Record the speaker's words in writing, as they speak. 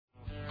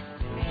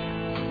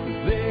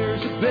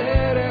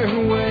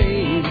better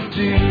way to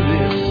do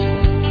this.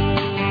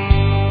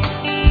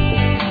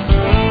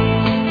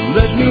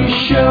 Let me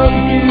show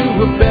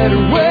you a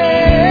better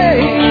way.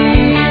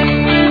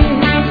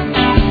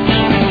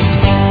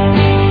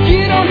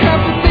 You don't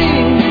have to be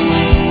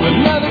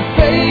another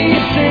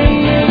face in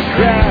the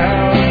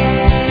crowd.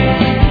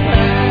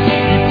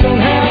 You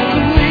don't have to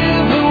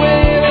live the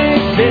way they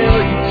tell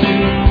you to.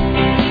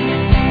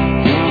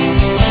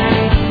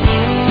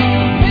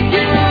 Make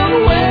your own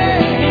way,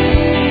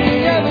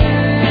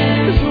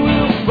 others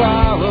will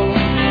follow.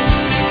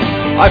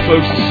 Hi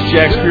folks, this is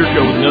Jack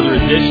Spirko with another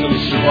edition of the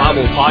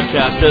Survival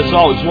Podcast. As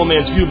always, one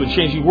man's view of the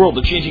changing world,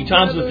 the changing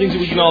times, and the things that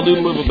we can all do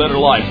to live a better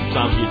life.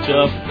 Times get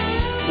tough,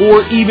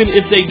 or even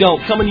if they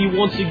don't. Coming to you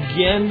once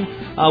again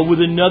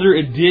with another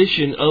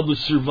edition of the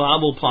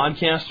Survival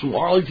Podcast from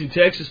Arlington,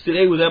 Texas,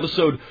 today with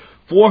episode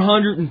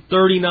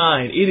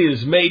 439. It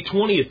is May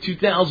 20th,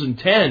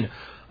 2010,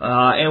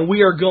 and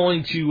we are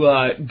going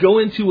to go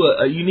into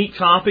a unique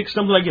topic,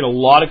 something I get a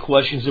lot of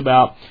questions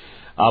about.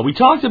 We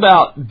talked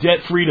about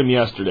debt freedom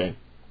yesterday.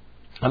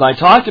 And I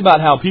talked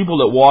about how people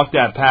that walk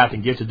that path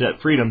and get to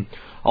debt freedom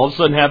all of a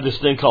sudden have this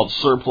thing called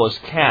surplus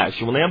cash.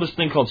 And when they have this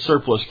thing called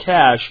surplus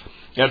cash,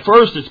 at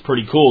first it's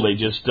pretty cool. They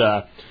just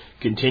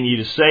continue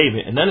to save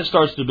it. And then it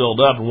starts to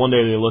build up, and one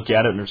day they look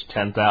at it and there's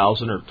 $10,000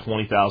 or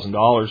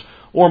 $20,000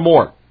 or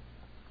more.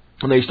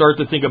 And they start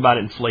to think about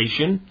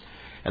inflation,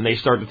 and they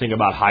start to think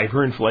about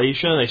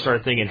hyperinflation, and they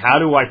start thinking, how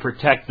do I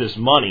protect this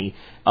money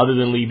other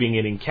than leaving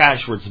it in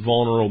cash where it's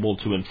vulnerable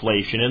to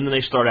inflation? And then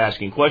they start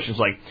asking questions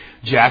like,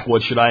 Jack,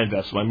 what should I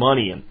invest my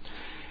money in?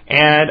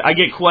 And I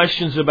get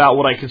questions about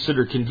what I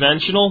consider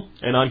conventional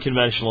and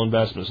unconventional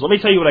investments. Let me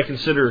tell you what I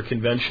consider a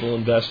conventional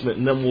investment,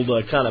 and then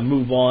we'll kind of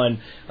move on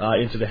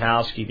into the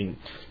housekeeping.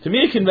 To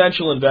me, a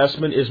conventional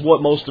investment is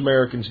what most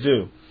Americans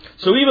do.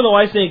 So even though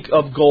I think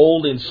of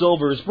gold and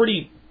silver as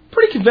pretty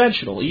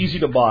conventional, easy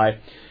to buy,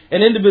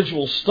 and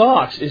individual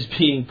stocks is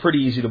being pretty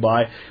easy to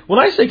buy, when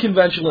I say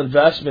conventional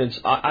investments,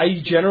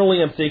 I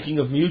generally am thinking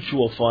of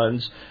mutual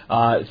funds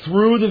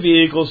through the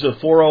vehicles of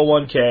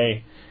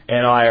 401k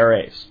and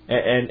IRAs.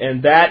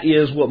 And that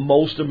is what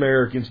most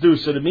Americans do.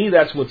 So to me,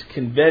 that's what's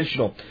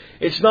conventional.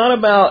 It's not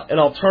about an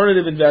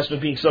alternative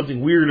investment being something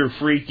weird or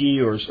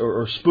freaky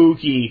or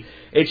spooky.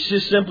 It's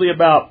just simply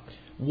about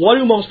what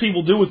do most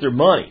people do with their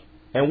money?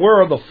 And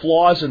where are the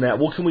flaws in that?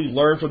 What can we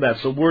learn from that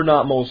so we're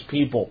not most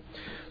people?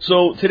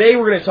 So today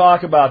we're going to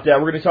talk about that.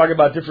 We're going to talk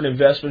about different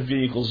investment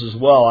vehicles as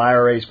well,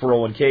 IRAs,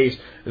 401ks,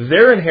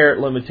 their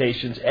inherent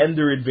limitations and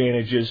their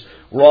advantages.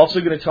 We're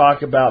also going to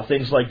talk about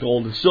things like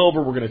gold and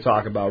silver. We're going to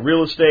talk about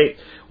real estate.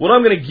 What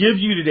I'm going to give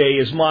you today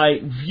is my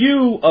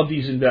view of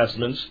these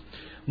investments,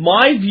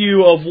 my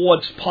view of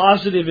what's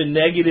positive and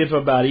negative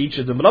about each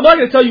of them. But I'm not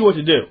going to tell you what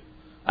to do.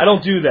 I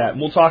don't do that. And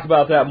we'll talk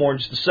about that more in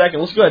just a second.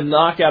 Let's go ahead and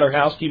knock out our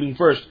housekeeping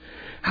first.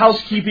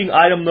 Housekeeping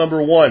item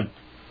number one.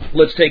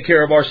 Let's take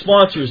care of our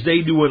sponsors.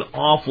 They do an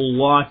awful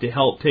lot to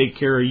help take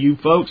care of you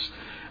folks.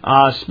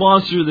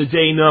 Sponsor of the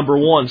day number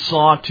one,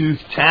 Sawtooth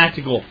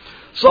Tactical.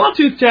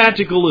 Sawtooth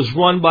Tactical is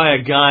run by a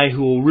guy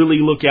who will really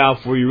look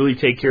out for you, really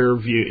take care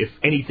of you if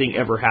anything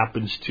ever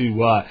happens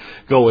to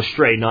go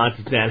astray. Not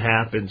that that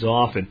happens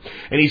often.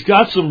 And he's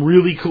got some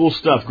really cool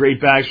stuff. Great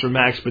bags from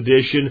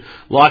Expedition,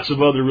 lots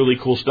of other really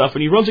cool stuff.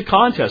 And he runs a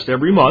contest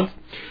every month.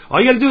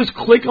 All you got to do is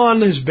click on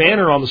his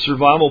banner on the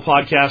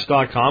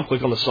survivalpodcast.com,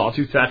 click on the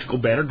Sawtooth Tactical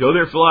banner, go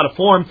there, fill out a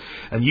form,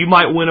 and you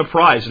might win a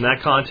prize. And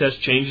that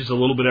contest changes a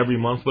little bit every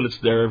month, but it's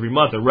there every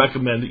month. I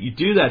recommend that you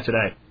do that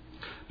today.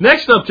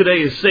 Next up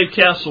today is Safe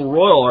Castle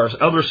Royal, our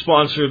other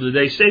sponsor of the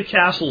day. Safe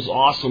Castle's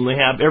awesome. They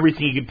have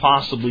everything you could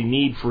possibly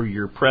need for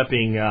your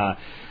prepping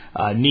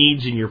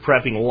needs and your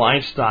prepping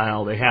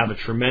lifestyle. They have a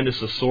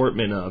tremendous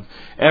assortment of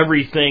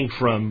everything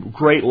from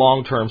great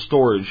long-term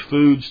storage,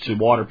 foods, to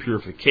water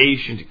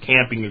purification, to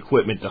camping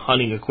equipment, to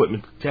hunting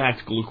equipment, to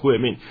tactical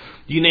equipment.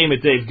 You name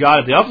it, they've got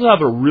it. They also have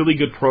a really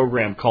good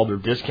program called their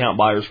Discount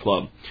Buyers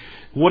Club.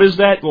 What is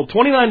that? Well,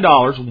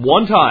 $29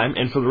 one time,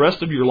 and for the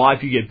rest of your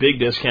life, you get big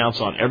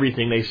discounts on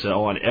everything they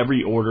sell, on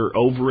every order,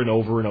 over and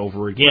over and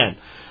over again.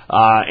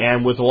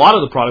 And with a lot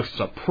of the products,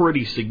 it's a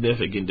pretty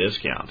significant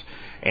discount.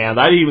 And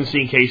I've even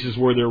seen cases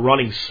where they're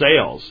running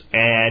sales,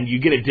 and you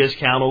get a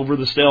discount over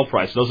the sale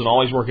price. It doesn't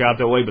always work out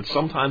that way, but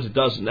sometimes it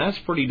does, and that's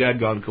pretty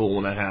dadgone cool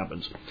when that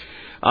happens.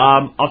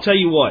 I'll tell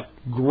you what,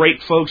 great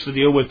folks to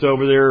deal with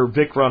over there.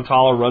 Vic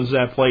Rontala runs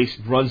that place,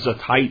 runs a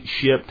tight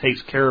ship,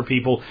 takes care of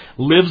people,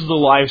 lives the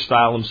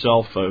lifestyle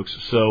himself, folks.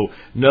 So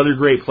another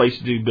great place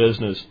to do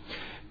business.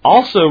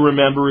 Also,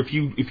 remember, if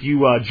you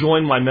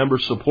join my member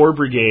support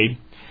brigade,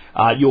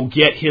 you'll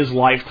get his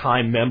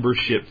lifetime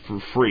membership for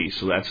free.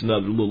 So that's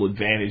another little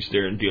advantage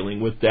there in dealing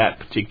with that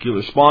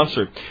particular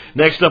sponsor.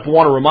 Next up, I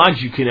want to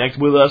remind you, connect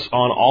with us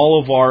on all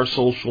of our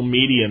social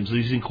mediums.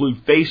 These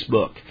include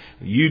Facebook,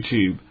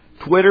 YouTube,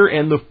 Twitter,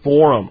 and the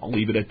forum. I'll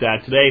leave it at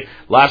that today.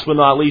 Last but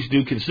not least,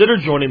 do consider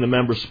joining the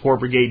Member Support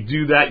Brigade.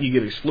 Do that. You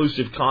get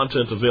exclusive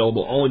content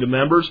available only to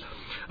members.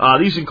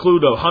 These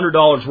include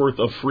 $100 worth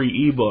of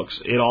free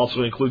ebooks. It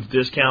also includes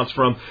discounts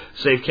from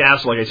Safe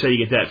Castle. Like I said, you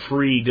get that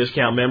free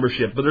discount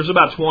membership. But there's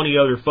about 20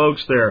 other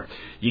folks there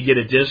you get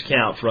a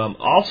discount from.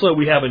 Also,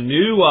 we have a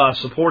new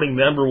supporting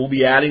member we'll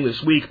be adding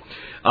this week.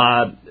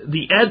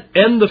 The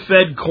End the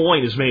Fed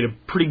coin has made a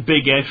pretty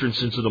big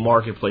entrance into the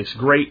marketplace.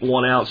 Great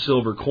 1-ounce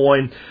silver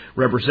coin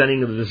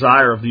representing the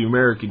desire of the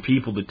American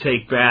people to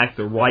take back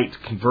the right to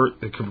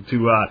convert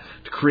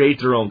to create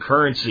their own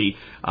currency.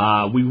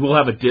 We will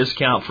have a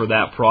discount for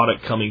that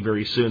product coming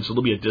very soon, so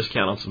there'll be a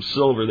discount on some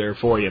silver there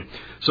for you.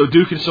 So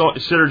do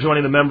consider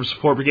joining the Member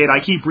Support Brigade.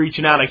 I keep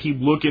reaching out. I keep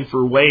looking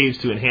for ways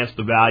to enhance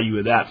the value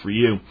of that for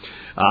you.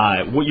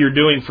 What you're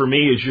doing for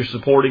me is you're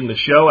supporting the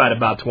show at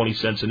about 20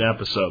 cents an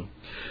episode.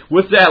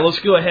 With that, let's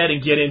go ahead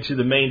and get into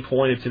the main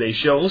point of today's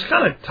show. Let's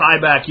kind of tie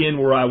back in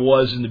where I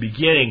was in the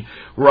beginning,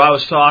 where I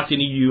was talking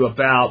to you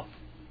about,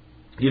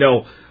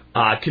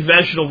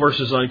 conventional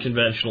versus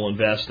unconventional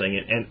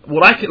investing. And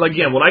what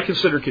I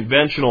consider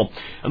conventional,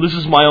 and this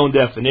is my own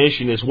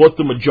definition, is what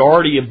the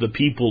majority of the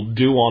people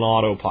do on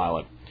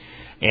autopilot.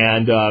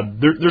 And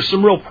there's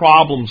some real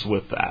problems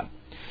with that.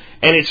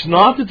 And it's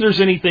not that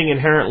there's anything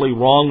inherently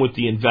wrong with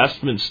the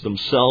investments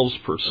themselves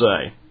per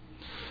se.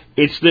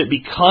 It's that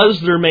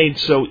because they're made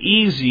so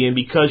easy and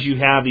because you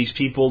have these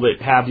people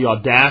that have the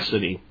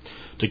audacity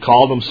to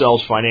call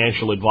themselves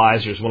financial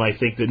advisors, when I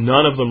think that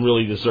none of them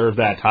really deserve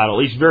that title,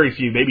 at least very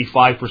few, maybe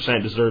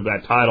 5% deserve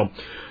that title.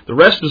 The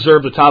rest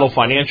deserve the title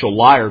financial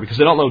liar because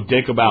they don't know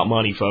dick about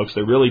money, folks.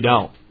 They really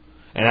don't.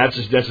 And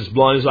that's as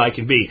blunt as I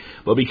can be.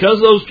 But because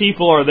those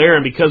people are there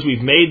and because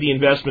we've made the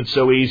investment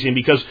so easy and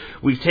because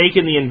we've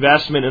taken the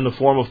investment in the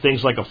form of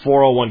things like a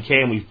 401k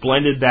and we've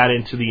blended that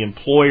into the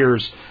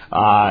employer's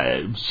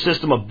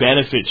system of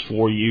benefits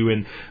for you,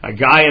 and a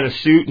guy in a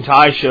suit and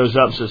tie shows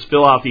up and says,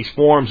 fill out these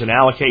forms and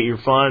allocate your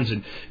funds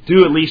and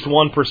do at least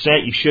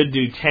 1%, you should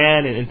do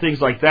 10, and things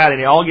like that,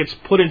 and it all gets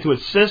put into a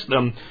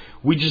system,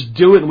 we just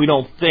do it and we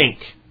don't think.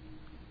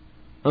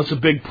 That's a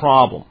big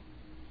problem.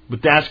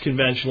 But that's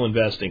conventional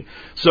investing.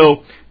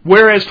 So,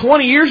 whereas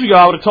 20 years ago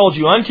I would have told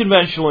you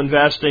unconventional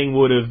investing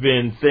would have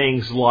been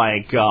things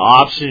like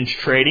options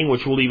trading,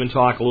 which we'll even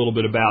talk a little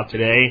bit about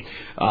today.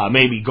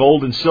 Maybe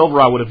gold and silver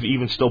I would have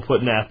even still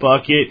put in that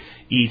bucket.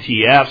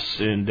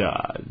 ETFs and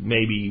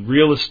maybe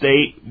real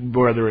estate,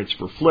 whether it's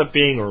for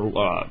flipping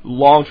or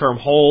long-term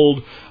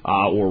hold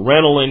or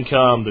rental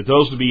income. That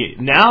those would be.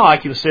 Now I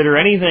consider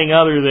anything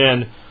other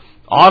than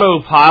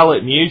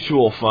autopilot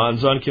mutual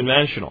funds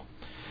unconventional.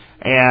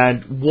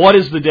 And what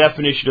is the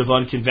definition of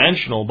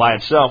unconventional by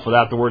itself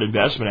without the word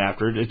investment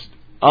after it? It's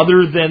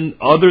other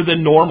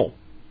than normal.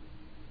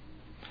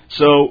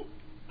 So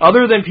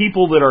other than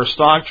people that are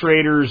stock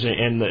traders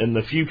and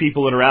the few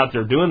people that are out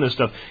there doing this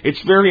stuff,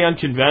 it's very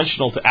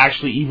unconventional to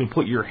actually even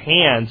put your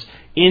hands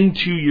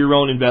into your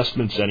own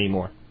investments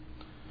anymore.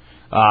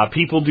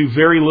 People do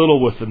very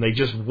little with them. They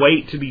just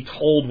wait to be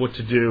told what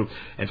to do.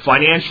 And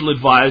financial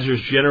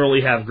advisors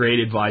generally have great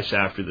advice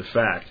after the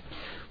fact.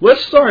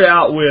 Let's start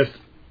out with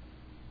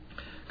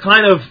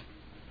kind of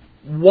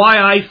why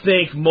I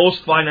think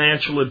most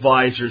financial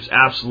advisors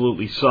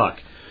absolutely suck.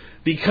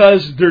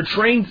 Because they're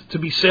trained to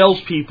be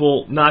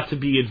salespeople, not to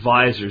be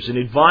advisors. An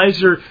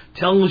advisor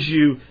tells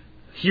you,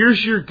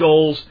 here's your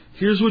goals,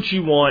 here's what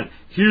you want,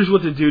 here's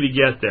what to do to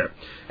get there.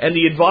 And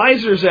the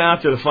advisors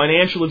out there, the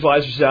financial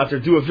advisors out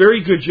there, do a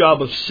very good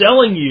job of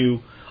selling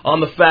you on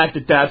the fact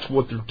that that's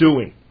what they're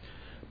doing.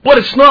 But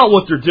it's not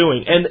what they're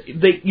doing. And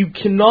you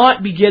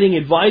cannot be getting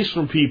advice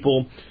from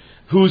people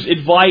whose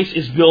advice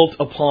is built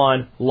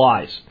upon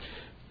lies.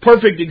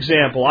 Perfect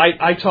example.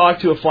 I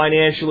talked to a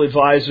financial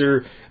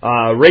advisor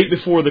right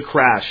before the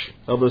crash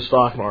of the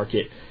stock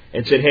market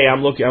and said, hey,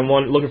 I'm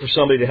looking for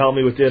somebody to help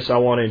me with this. I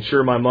want to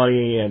insure my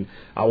money and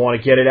I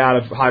want to get it out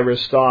of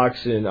high-risk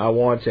stocks and I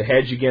want to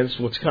hedge against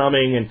what's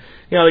coming. And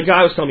the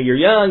guy was telling me, you're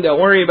young,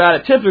 don't worry about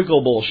it.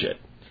 Typical bullshit.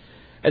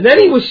 And then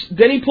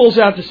he pulls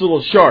out this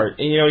little chart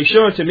and he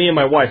showed it to me and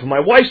my wife. And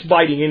my wife's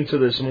biting into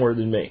this more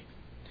than me.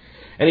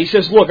 And he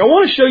says, look, I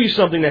want to show you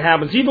something that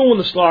happens even when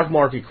the stock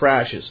market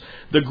crashes.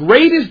 The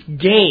greatest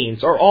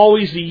gains are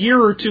always a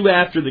year or two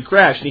after the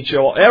crash. And he'd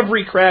show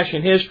every crash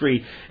in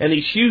history and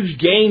these huge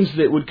gains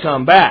that would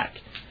come back.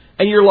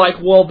 And you're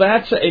like, well,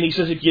 and he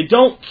says, if you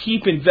don't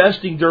keep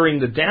investing during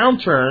the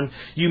downturn,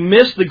 you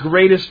miss the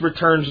greatest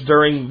returns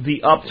during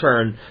the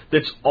upturn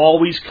that's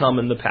always come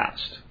in the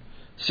past.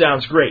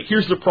 Sounds great.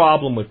 Here's the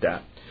problem with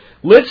that.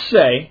 Let's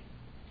say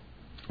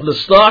the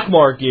stock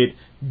market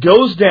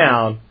goes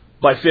down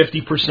by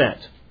 50%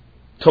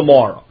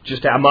 tomorrow.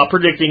 I'm not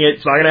predicting it.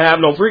 It's not going to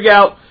happen. Don't freak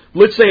out.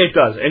 Let's say it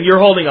does. And you're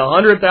holding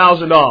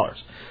 $100,000.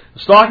 The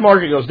stock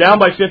market goes down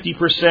by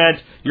 50%.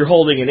 You're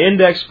holding an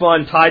index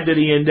fund tied to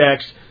the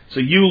index. So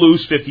you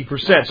lose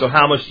 50%. So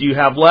how much do you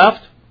have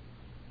left?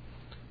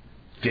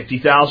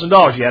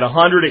 $50,000. You had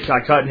 100. It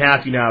got cut in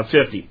half. You now have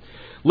 50.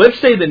 Let's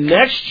say the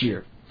next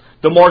year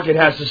the market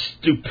has a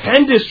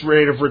stupendous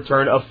rate of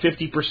return of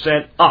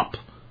 50% up.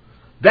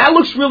 That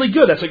looks really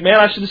good. That's like, man,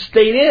 I should have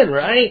stayed in,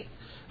 right?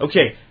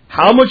 Okay,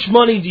 how much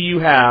money do you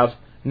have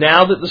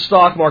now that the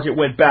stock market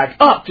went back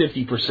up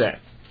 50%,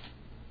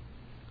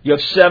 you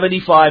have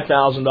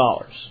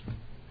 $75,000.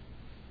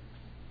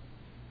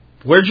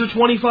 Where'd your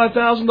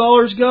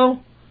 $25,000 go?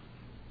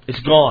 It's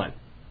gone.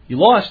 You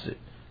lost it.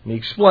 Let me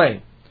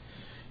explain.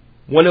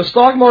 When the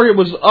stock market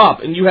was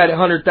up and you had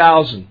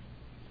 $100,000,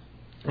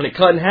 when it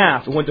cut in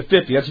half, it went to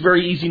 50. That's a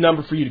very easy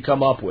number for you to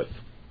come up with.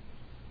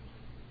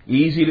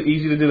 Easy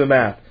to do the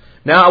math.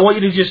 Now I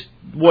want you to just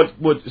what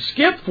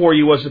skipped for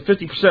you was the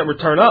 50%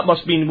 return up.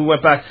 Must mean we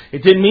went back.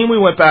 It didn't mean we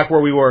went back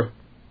where we were.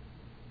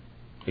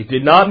 It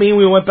did not mean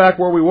we went back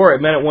where we were.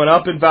 It meant it went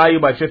up in value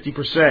by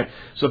 50%.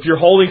 So if you're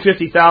holding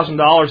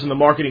 $50,000 and the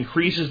market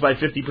increases by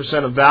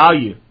 50% of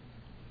value,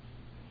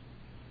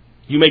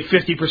 you make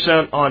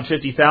 50% on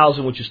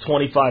 50,000, which is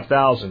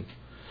 25,000.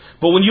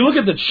 But when you look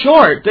at the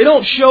chart, they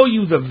don't show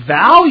you the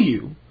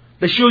value.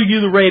 They show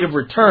you the rate of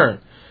return.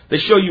 They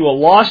show you a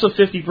loss of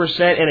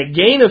 50% and a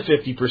gain of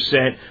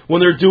 50% when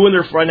they're doing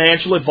their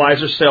financial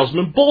advisor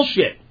salesman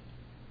bullshit.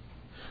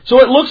 So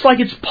it looks like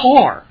it's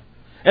par.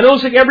 And it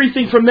looks like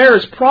everything from there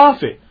is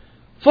profit.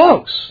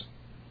 Folks,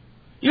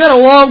 you got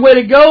a long way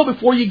to go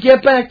before you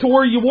get back to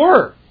where you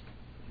were.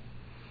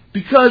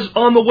 Because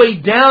on the way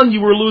down,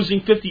 you were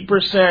losing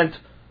 50%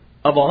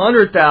 of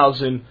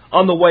 100,000.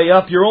 On the way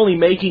up, you're only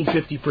making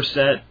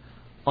 50%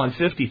 on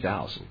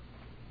 50,000.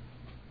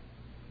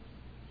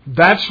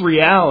 That's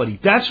reality.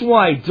 That's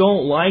why I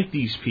don't like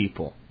these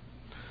people.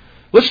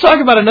 Let's talk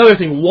about another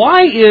thing.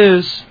 Why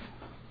is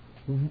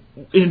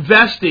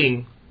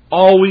investing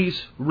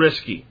always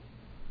risky?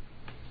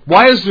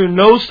 Why is there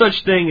no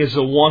such thing as a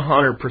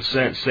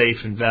 100%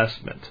 safe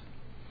investment?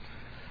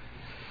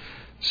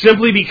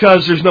 Simply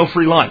because there's no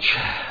free lunch.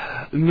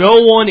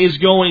 No one is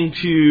going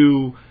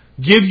to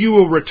give you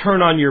a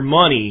return on your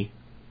money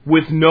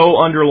with no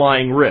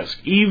underlying risk.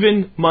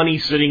 Even money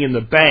sitting in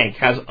the bank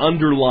has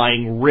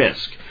underlying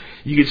risk.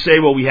 You could say,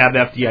 well, we have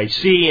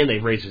FDIC and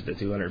they've raised it to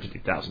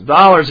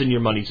 $250,000 and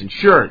your money's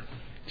insured.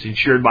 It's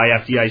insured by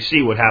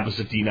FDIC. What happens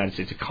if the United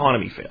States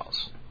economy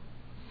fails?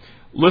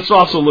 Let's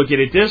also look at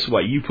it this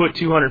way. You put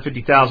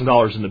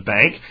 $250,000 in the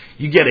bank,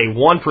 you get a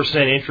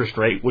 1% interest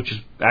rate, which is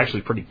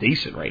actually pretty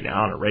decent right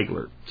now on a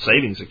regular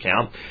savings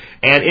account,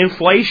 and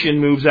inflation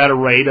moves at a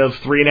rate of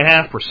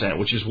 3.5%,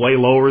 which is way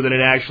lower than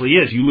it actually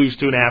is. You lose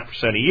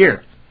 2.5% a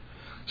year.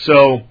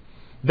 So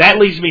that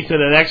leads me to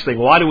the next thing.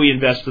 Why do we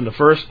invest in the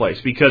first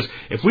place? Because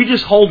if we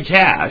just hold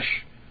cash,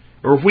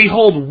 or if we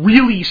hold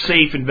really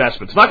safe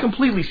investments, not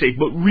completely safe,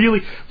 but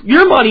really,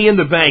 your money in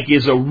the bank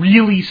is a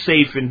really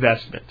safe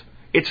investment.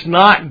 It's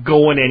not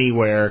going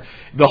anywhere.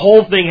 The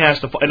whole thing has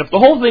to, and if the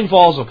whole thing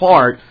falls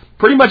apart,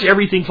 pretty much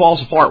everything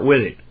falls apart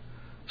with it.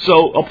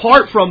 So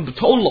apart from the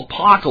total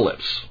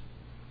apocalypse,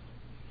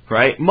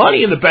 right?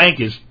 Money in the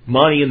bank is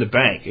money in the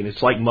bank, and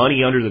it's like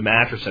money under the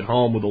mattress at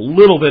home with a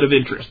little bit of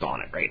interest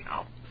on it right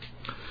now.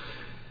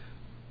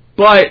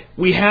 But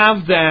we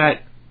have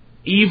that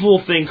evil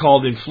thing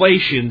called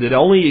inflation that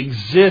only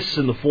exists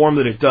in the form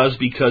that it does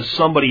because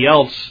somebody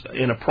else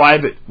in a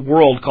private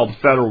world called the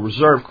Federal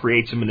Reserve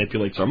creates and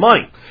manipulates our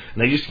money.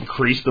 And they just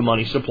increase the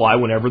money supply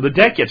whenever the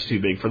debt gets too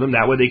big for them.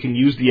 That way they can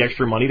use the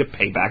extra money to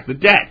pay back the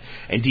debt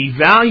and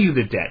devalue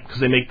the debt because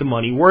they make the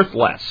money worth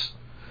less.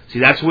 See,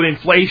 that's what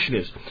inflation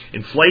is.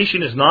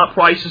 Inflation is not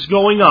prices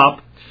going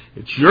up.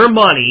 It's your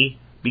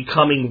money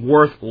becoming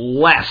worth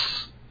less.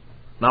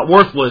 Not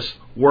worthless,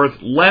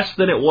 worth less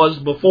than it was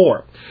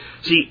before.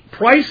 See,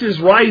 prices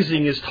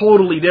rising is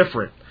totally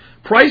different.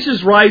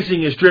 Prices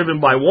rising is driven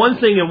by one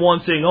thing and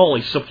one thing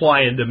only,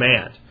 supply and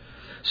demand.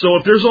 So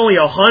if there's only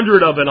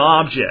 100 of an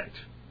object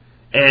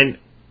and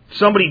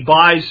somebody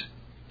buys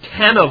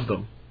 10 of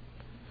them,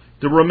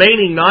 the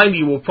remaining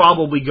 90 will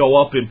probably go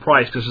up in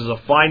price because there's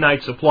a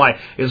finite supply,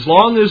 as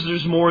long as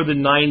there's more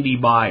than 90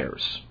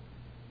 buyers.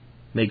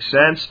 Makes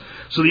sense?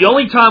 So the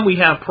only time we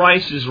have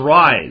prices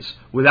rise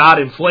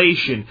without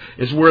inflation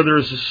is where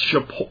there's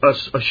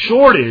a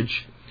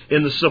shortage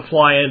in the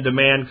supply and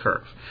demand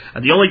curve.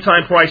 And the only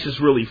time prices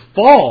really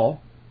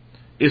fall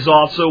is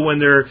also when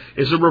there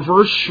is a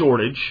reverse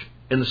shortage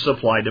in the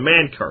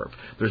supply-demand curve.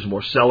 There's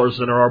more sellers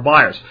than there are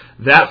buyers.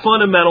 That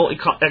fundamental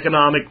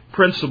economic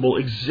principle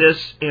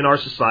exists in our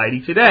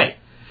society today.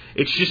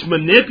 It's just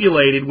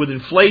manipulated with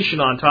inflation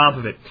on top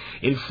of it.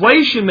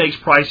 Inflation makes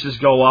prices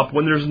go up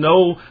when there's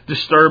no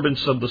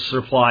disturbance of the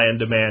supply and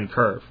demand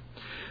curve.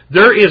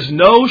 There is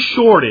no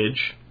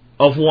shortage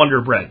of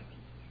Wonder Bread.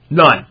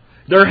 None.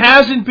 There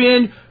hasn't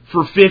been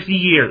for 50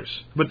 years.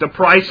 But the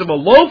price of a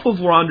loaf of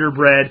Wonder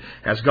Bread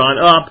has gone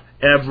up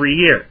every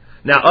year.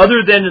 Now,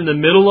 other than in the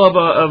middle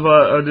of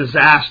a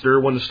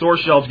disaster, when the store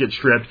shelves get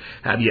stripped,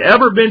 have you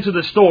ever been to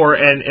the store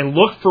and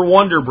looked for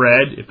Wonder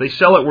Bread, if they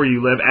sell it where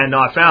you live, and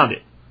not found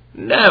it?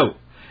 No.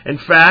 In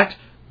fact,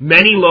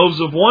 many loaves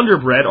of Wonder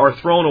Bread are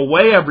thrown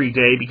away every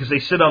day because they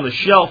sit on the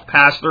shelf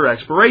past their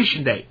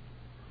expiration date.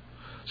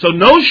 So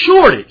no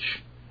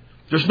shortage.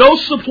 There's no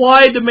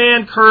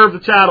supply-demand curve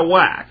that's out of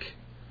whack.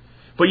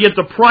 But yet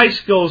the price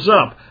goes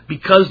up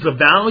because the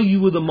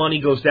value of the money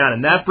goes down.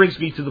 And that brings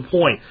me to the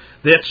point.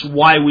 That's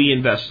why we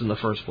invest in the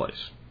first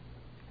place.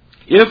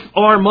 If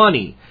our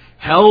money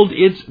held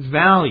its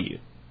value,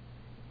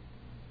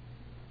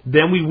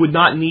 then we would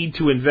not need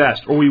to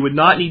invest, or we would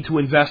not need to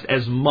invest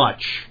as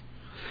much.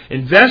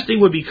 Investing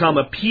would become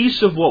a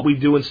piece of what we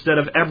do instead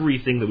of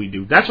everything that we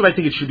do. That's what I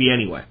think it should be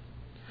anyway.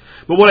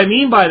 But what I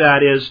mean by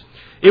that is,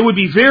 it would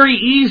be very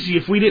easy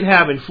if we didn't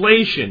have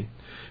inflation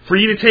for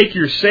you to take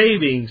your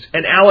savings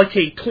and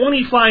allocate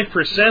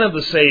 25% of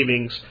the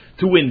savings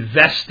to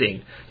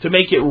investing, to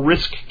make it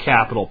risk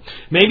capital.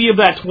 Maybe of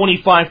that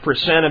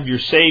 25% of your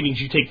savings,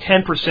 you take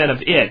 10%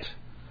 of it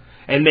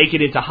and make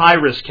it into high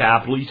risk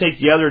capital. You take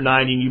the other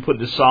 90 and you put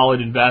into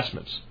solid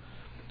investments.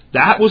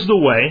 That was the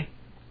way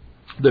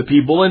that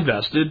people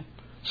invested,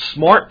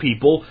 smart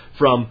people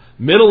from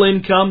middle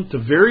income to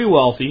very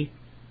wealthy,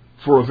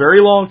 for a very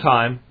long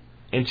time,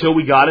 until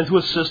we got into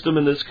a system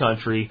in this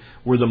country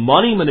where the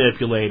money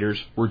manipulators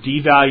were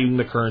devaluing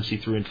the currency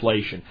through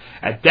inflation.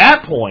 At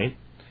that point,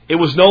 it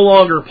was no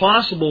longer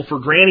possible for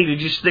Granny to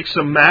just stick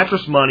some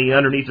mattress money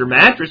underneath her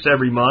mattress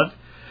every month,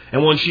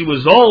 and when she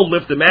was old,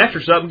 lift the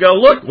mattress up and go,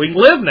 look, we can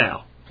live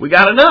now. We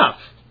got enough.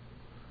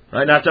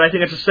 Right? Not that I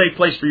think it's a safe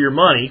place for your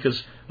money,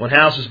 because when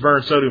houses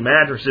burn, so do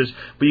mattresses,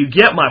 but you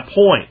get my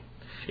point.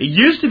 It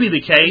used to be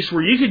the case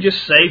where you could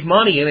just save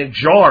money in a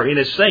jar, in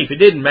a safe. It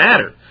didn't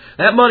matter.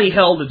 That money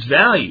held its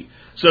value.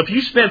 So if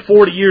you spent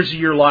 40 years of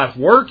your life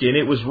working,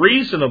 it was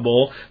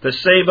reasonable to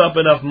save up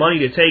enough money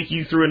to take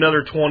you through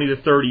another 20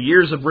 to 30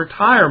 years of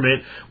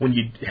retirement when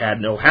you had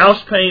no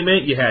house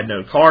payment, you had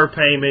no car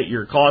payment,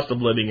 your cost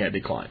of living had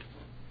declined.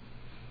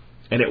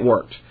 And it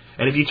worked.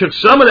 And if you took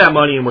some of that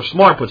money and were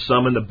smart, put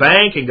some in the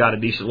bank and got a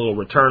decent little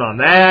return on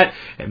that,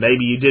 and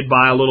maybe you did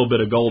buy a little bit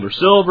of gold or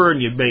silver,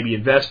 and you maybe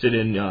invested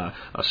in a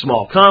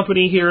small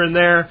company here and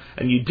there,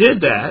 and you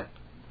did that,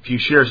 a few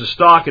shares of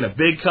stock in a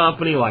big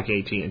company like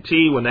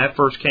AT&T when that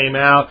first came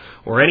out,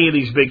 or any of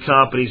these big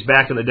companies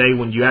back in the day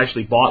when you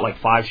actually bought like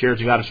 5 shares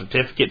and got a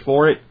certificate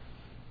for it,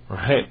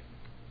 right?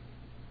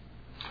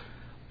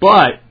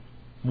 But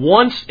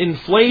once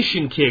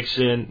inflation kicks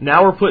in,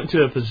 now we're put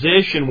into a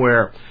position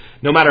where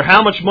no matter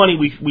how much money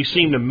we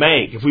seem to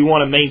make, if we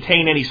want to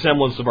maintain any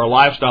semblance of our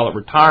lifestyle at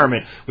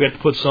retirement, we have to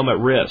put some at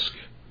risk.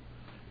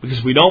 Because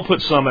if we don't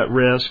put some at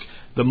risk,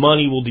 the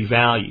money will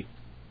devalue.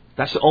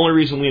 That's the only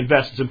reason we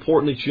invest. It's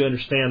important that you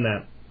understand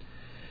that.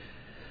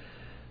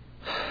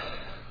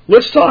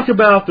 Let's talk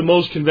about the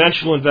most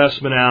conventional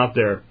investment out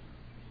there,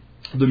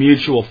 the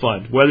mutual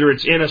fund, whether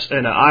it's in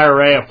an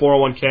IRA, a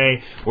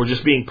 401k, or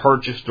just being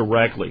purchased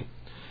directly.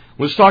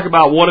 Let's talk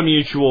about what a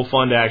mutual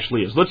fund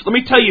actually is. Let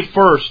me tell you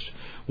first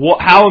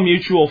how a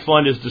mutual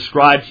fund is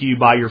described to you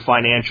by your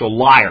financial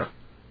liar.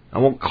 I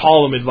won't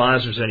call them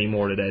advisors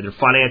anymore today. They're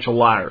financial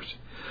liars.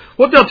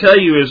 What they'll tell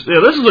you is,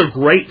 this is a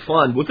great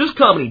fund. What this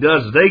company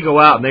does is they go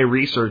out and they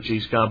research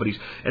these companies.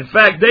 In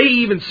fact, they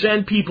even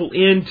send people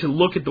in to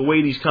look at the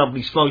way these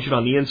companies function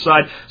on the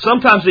inside.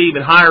 Sometimes they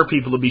even hire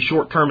people to be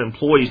short-term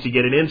employees to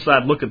get an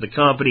inside look at the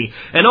company.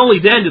 And only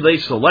then do they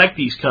select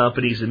these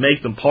companies and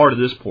make them part of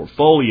this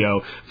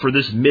portfolio for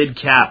this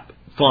mid-cap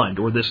fund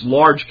or this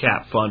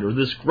large-cap fund or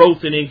this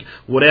growth in Inc.,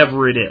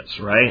 whatever it is,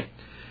 right?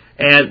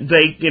 And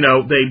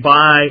they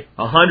buy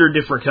 100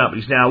 different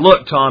companies. Now,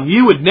 look, Tom,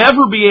 you would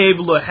never be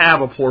able to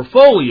have a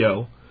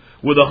portfolio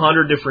with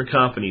 100 different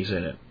companies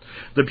in it.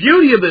 The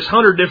beauty of this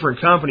 100 different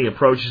company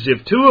approach is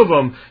if 2 of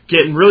them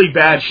get in really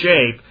bad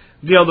shape,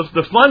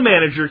 the fund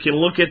manager can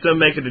look at them,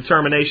 make a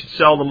determination,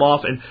 sell them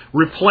off, and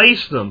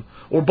replace them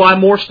or buy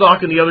more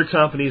stock in the other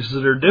companies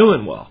that are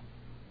doing well.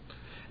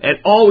 And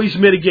always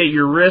mitigate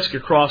your risk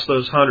across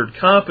those 100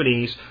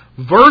 companies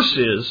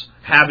versus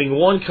having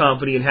one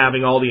company and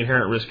having all the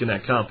inherent risk in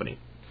that company.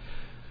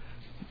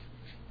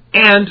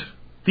 And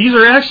these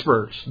are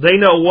experts. They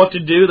know what to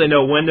do. They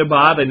know when to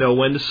buy. They know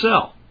when to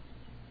sell.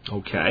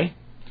 Okay?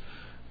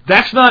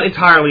 That's not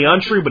entirely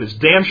untrue, but it's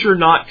damn sure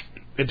not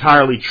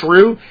entirely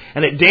true.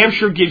 And it damn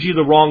sure gives you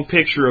the wrong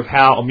picture of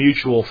how a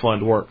mutual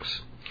fund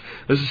works.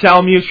 This is how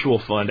a mutual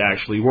fund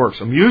actually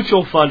works. A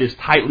mutual fund is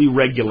tightly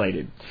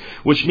regulated,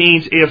 which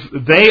means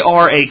if they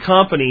are a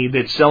company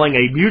that's selling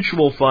a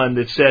mutual fund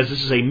that says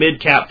this is a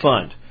mid-cap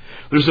fund,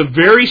 there's a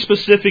very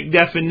specific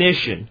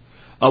definition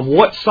of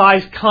what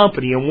size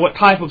company and what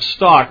type of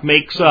stock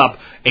makes up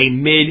a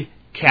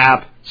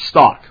mid-cap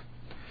stock.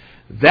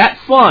 That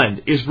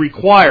fund is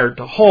required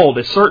to hold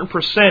a certain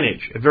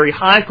percentage, a very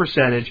high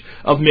percentage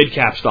of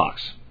mid-cap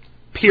stocks.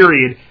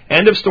 Period.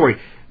 End of story.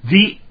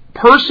 The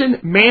person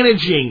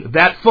managing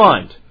that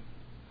fund,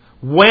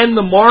 when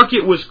the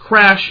market was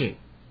crashing,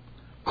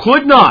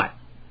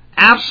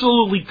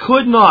 absolutely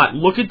could not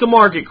look at the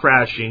market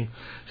crashing,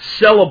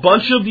 sell a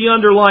bunch of the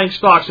underlying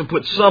stocks and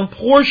put some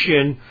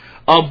portion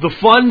of the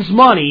fund's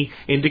money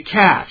into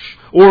cash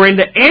or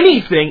into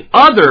anything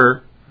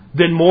other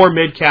than more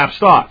mid-cap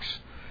stocks.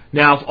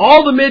 Now, if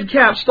all the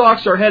mid-cap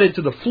stocks are headed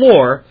to the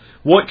floor,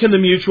 what can the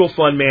mutual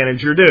fund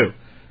manager do?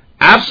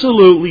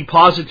 Absolutely,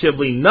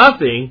 positively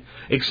nothing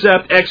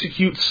except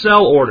execute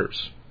sell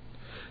orders.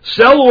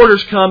 Sell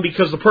orders come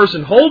because the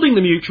person holding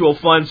the mutual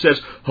fund says,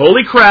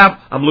 holy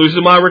crap, I'm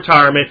losing my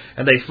retirement,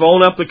 and they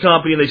phone up the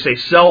company and they say,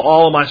 sell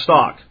all of my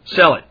stock.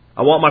 Sell it.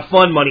 I want my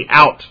fund money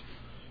out.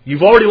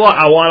 You've already lost.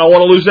 I want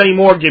to lose any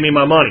more. Give me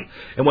my money.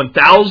 And when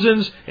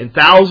thousands and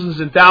thousands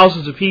and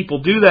thousands of people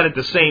do that at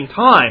the same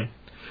time,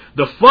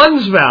 the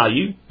fund's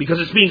value, because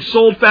it's being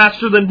sold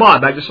faster than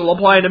bought, back to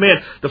supply and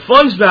demand, the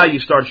fund's value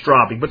starts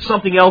dropping, but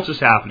something else is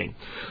happening.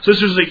 So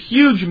there's a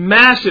huge,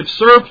 massive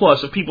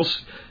surplus of people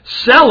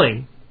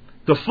selling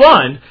the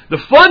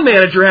fund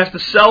manager has to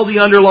sell the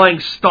underlying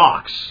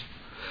stocks.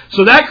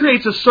 So that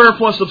creates a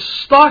surplus of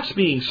stocks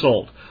being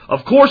sold.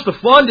 Of course, the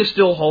fund is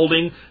still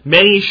holding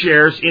many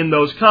shares in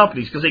those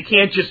companies because they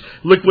can't just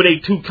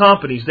liquidate two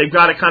companies. They've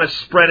got to kind of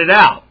spread it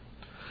out.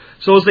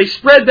 So as they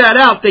spread that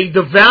out, they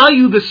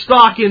devalue the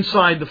stock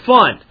inside the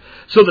fund.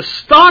 So the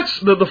stocks,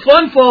 the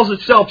fund falls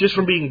itself just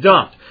from being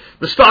dumped.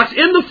 The stocks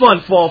in the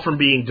fund fall from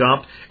being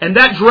dumped, and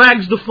that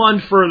drags the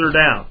fund further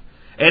down.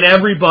 And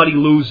everybody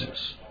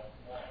loses.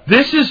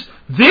 This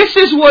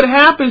is what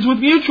happens with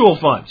mutual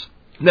funds.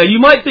 Now, you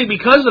might think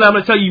because of that, I'm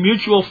going to tell you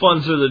mutual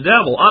funds are the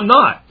devil. I'm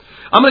not.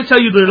 I'm going to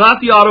tell you they're not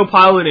the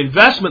autopilot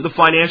investment the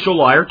financial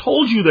liar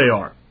told you they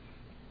are.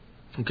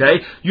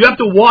 Okay? You have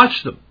to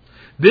watch them.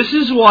 This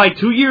is why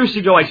 2 years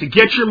ago I said,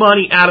 get your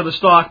money out of the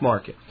stock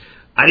market.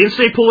 I didn't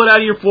say pull it out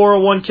of your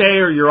 401k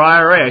or your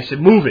IRA. I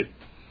said move it.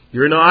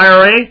 You're in an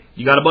IRA,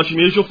 you got a bunch of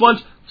mutual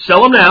funds,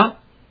 sell them now,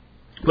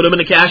 put them in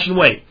the cash and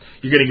wait.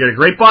 You're going to get a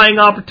great buying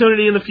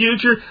opportunity in the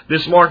future.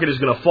 This market is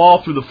going to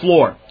fall through the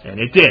floor. And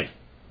it did.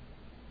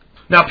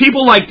 Now,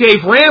 people like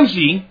Dave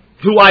Ramsey,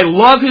 who I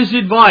love his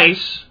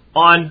advice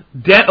on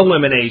debt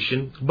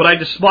elimination, but I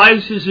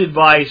despise his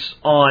advice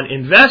on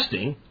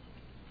investing,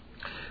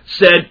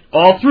 said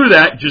all through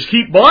that, just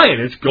keep buying.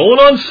 It's going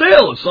on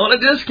sale. It's on a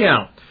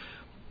discount.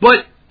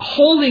 But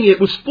holding it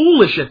was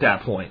foolish at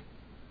that point.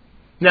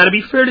 Now, to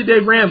be fair to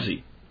Dave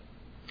Ramsey,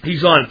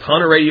 he's on a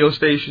ton of radio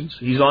stations.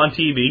 He's on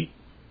TV.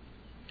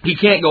 He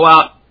can't go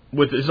out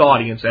with his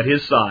audience at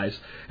his size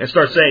and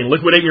start saying,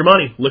 liquidate your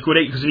money.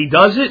 Liquidate, because if he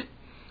does it,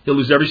 he'll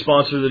lose every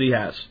sponsor that he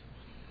has.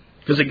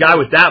 Because a guy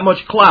with that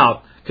much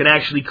clout can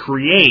actually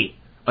create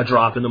a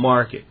drop in the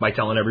market by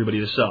telling everybody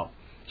to sell.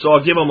 So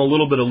I'll give him a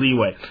little bit of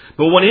leeway.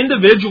 But when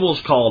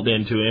individuals called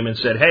into him and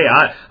said, hey,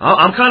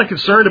 I'm kind of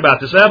concerned about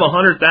this. I have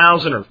 $100,000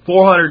 or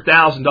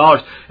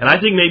 $400,000, and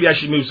I think maybe I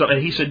should move something.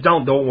 And he said,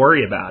 don't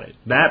worry about it.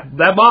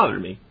 That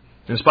bothered me.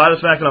 In spite of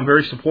the fact that I'm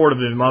very supportive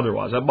of him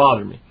otherwise, that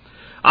bothered me.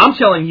 I'm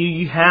telling you,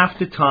 you have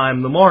to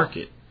time the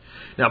market.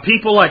 Now,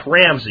 people like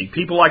Ramsey,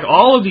 people like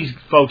all of these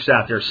folks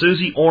out there,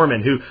 Susie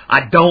Orman, who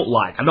I don't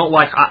like.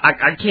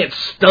 I can't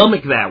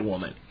stomach that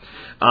woman.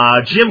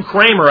 Jim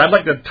Cramer, I'd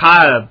like to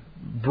tie a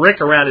brick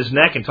around his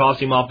neck and toss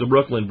him off the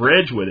Brooklyn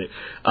Bridge with it.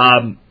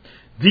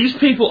 These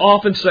people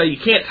often say you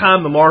can't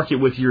time the market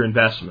with your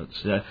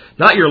investments.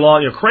 Not your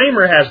long.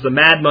 Cramer has the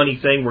mad money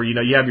thing where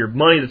you have your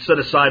money that's set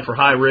aside for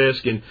high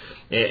risk and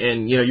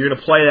you're going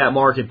to play that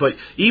market. But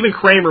even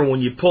Cramer,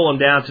 when you pull him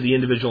down to the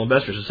individual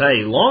investors, says,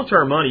 hey,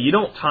 long-term money, you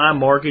don't time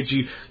markets.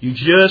 You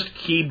just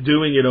keep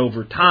doing it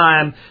over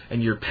time,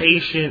 and you're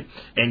patient,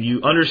 and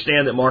you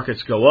understand that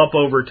markets go up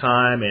over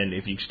time, and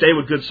if you stay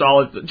with good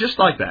solid, just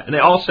like that. And they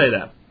all say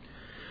that.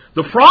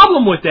 The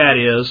problem with that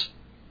is,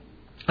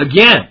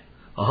 again,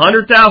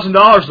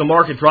 $100,000, the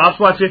market drops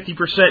by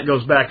 50%,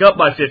 goes back up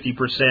by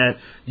 50%,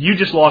 you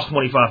just lost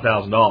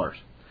 $25,000.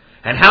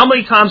 And how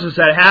many times has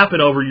that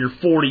happened over your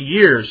 40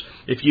 years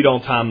if you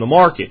don't time the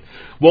market?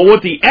 Well,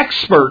 what the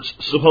experts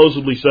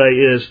supposedly say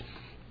is,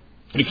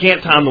 you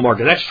can't time the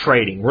market. That's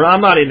trading.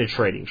 I'm not into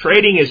trading.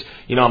 Trading is,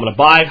 I'm going to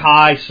buy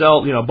high,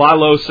 sell, buy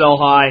low, sell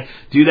high,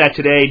 do that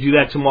today, do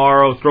that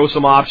tomorrow, throw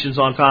some options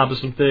on top of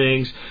some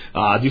things,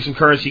 do some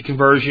currency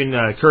conversion,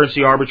 currency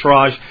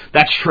arbitrage.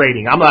 That's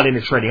trading. I'm not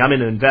into trading. I'm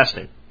into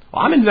investing.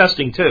 Well, I'm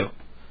investing too.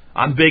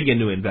 I'm big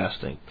into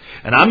investing.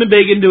 And I'm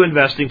big into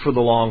investing for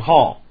the long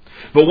haul.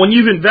 But when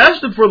you've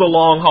invested for the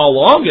long haul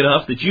long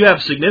enough that you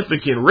have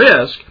significant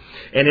risk,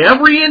 and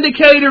every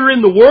indicator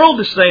in the world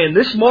is saying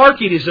this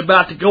market is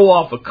about to go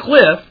off a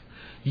cliff,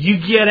 you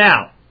get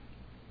out.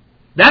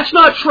 That's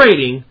not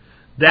trading,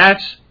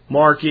 that's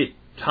market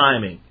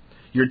timing.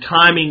 You're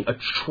timing a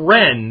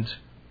trend,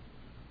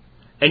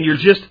 and you're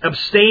just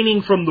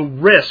abstaining from the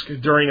risk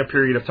during a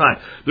period of time.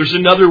 There's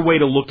another way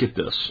to look at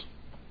this.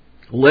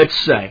 Let's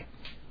say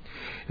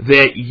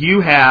that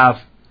you have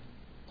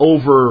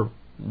over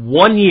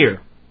 1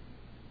 year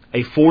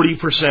a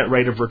 40%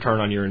 rate of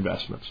return on your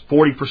investments.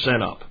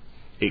 40% up.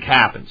 It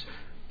happens.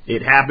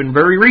 It happened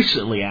very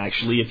recently,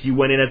 actually, if you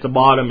went in at the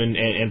bottom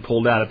and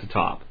pulled out at the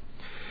top.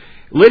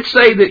 Let's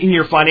say that in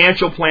your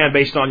financial plan,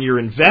 based on your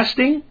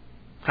investing,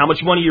 how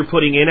much money you're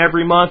putting in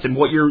every month, and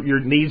what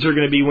your needs are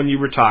going to be when you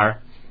retire,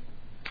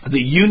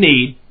 that you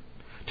need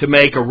to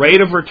make a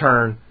rate of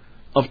return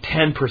of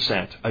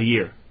 10% a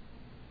year.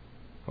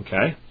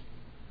 Okay?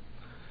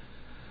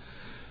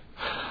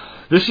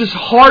 This is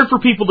hard for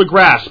people to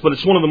grasp, but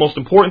it's one of the most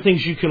important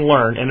things you can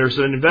learn. And there's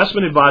an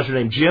investment advisor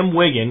named Jim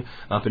Wiggin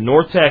up in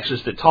North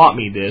Texas that taught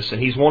me this,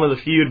 and he's one of the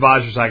few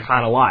advisors I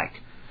kind of like.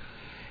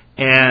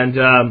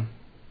 And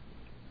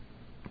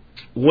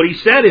what he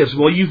said is,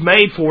 well, you've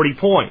made 40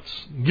 points.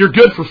 You're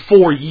good for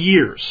 4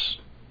 years.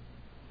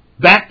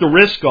 back the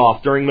risk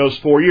off during those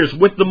 4 years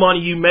with the money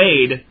you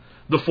made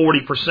the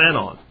 40%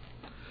 on.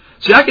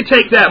 See, I could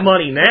take that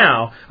money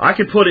now, I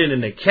could put it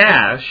into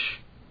cash,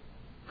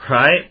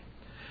 right?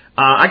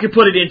 I could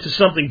put it into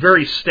something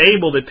very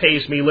stable that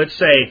pays me, let's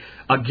say,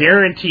 a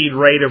guaranteed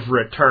rate of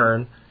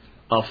return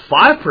of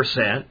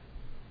 5%,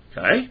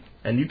 okay?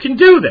 And you can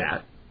do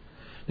that.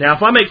 Now,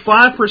 if I make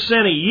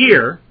 5% a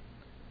year,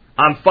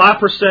 I'm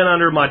 5%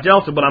 under my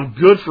delta, but I'm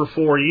good for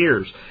 4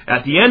 years.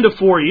 At the end of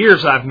 4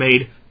 years, I've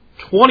made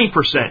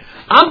 20%.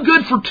 I'm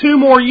good for 2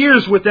 more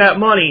years with that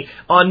money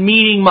on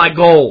meeting my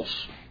goals.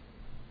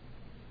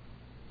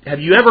 Have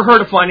you ever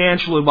heard a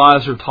financial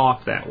advisor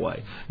talk that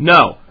way?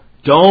 No.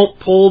 Don't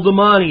pull the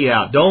money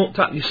out.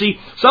 You see,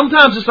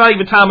 sometimes it's not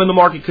even time in the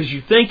market because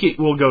you think it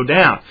will go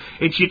down.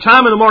 It's your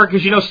time in the market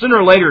because you know sooner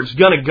or later it's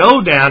going to go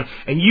down,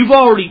 and you've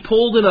already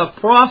pulled enough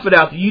profit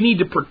out that you need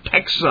to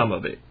protect some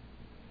of it.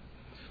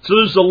 So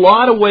there's a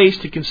lot of ways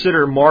to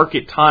consider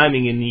market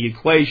timing in the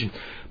equation.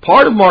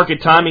 Part of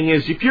market timing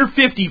is if you're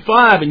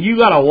 55 and you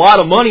got a lot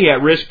of money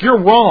at risk, you're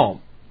wrong.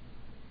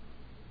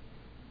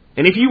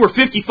 And if you were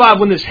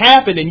 55 when this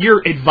happened and your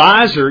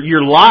advisor,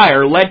 your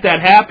liar, let that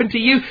happen to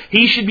you,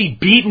 he should be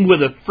beaten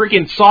with a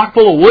freaking sock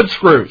full of wood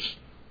screws.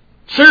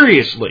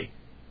 Seriously.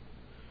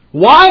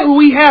 Why do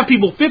we have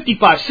people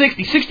 55,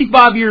 60,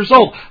 65 years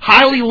old,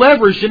 highly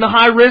leveraged into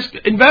high-risk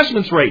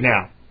investments right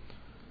now?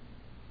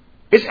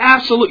 It's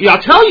absolutely,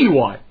 I'll tell you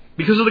why.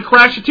 Because of the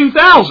crash of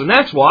 2000,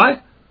 that's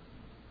why.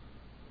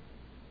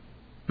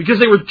 Because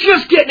they were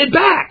just getting it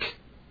back.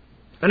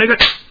 And they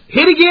got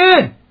hit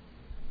again.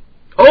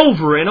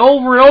 Over and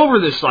over and over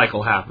this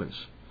cycle happens.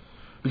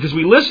 Because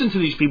we listen to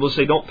these people and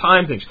say, don't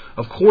time things.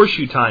 Of course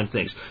you time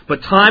things.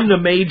 But time the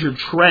major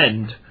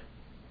trend.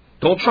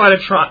 Don't try to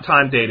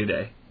time day to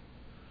day.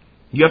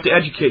 You have to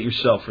educate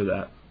yourself for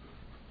that.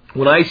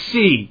 When I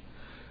see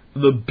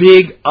the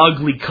big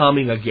ugly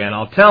coming again,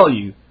 I'll tell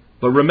you.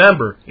 But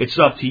remember, it's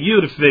up to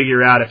you to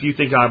figure out if you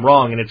think I'm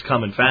wrong and it's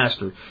coming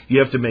faster. You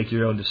have to make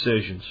your own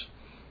decisions.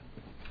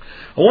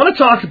 I want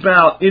to talk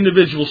about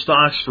individual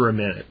stocks for a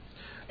minute.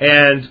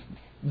 And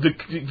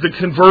the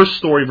converse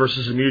story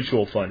versus a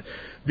mutual fund.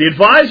 The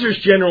advisors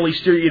generally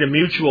steer you to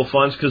mutual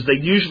funds because they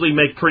usually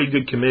make pretty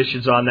good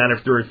commissions on that.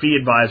 If they're a fee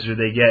advisor,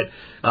 they get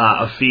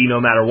a fee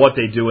no matter what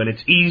they do, and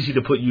it's easy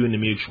to put you into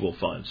mutual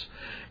funds.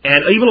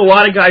 And even a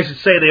lot of guys that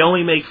say they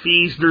only make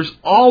fees, there's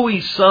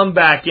always some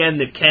back end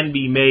that can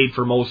be made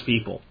for most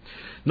people.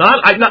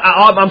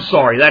 I'm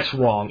sorry, that's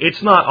wrong.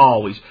 It's not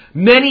always.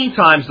 Many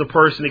times the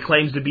person that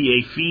claims to be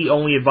a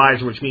fee-only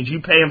advisor, which means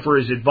you pay him for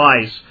his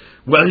advice,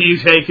 whether you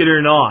take it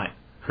or not,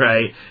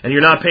 right? And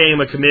you're not paying him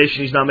a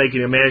commission, he's not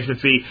making a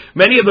management fee.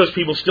 Many of those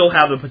people still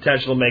have the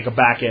potential to make a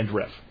back-end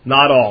riff.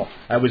 Not all.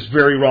 I was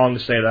very wrong to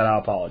say that. I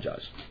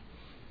apologize.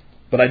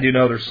 But I do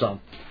know there's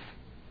some.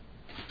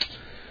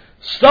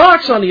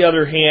 Stocks, on the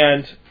other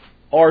hand,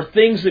 are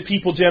things that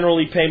people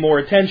generally pay more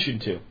attention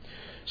to.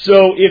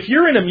 So if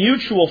you're in a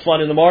mutual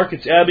fund and the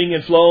market's ebbing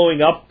and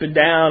flowing up and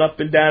down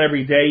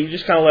every day, you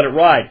just kind of let it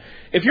ride.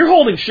 If you're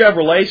holding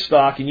Chevrolet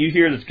stock and you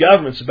hear that the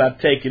government's about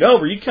to take it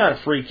over, you kind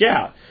of freak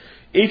out.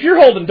 If you're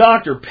holding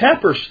Dr.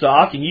 Pepper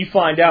stock and you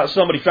find out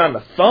somebody found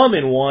a thumb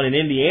in one in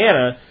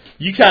Indiana,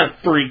 you kind of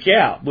freak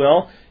out.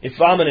 Well, if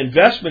I'm an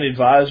investment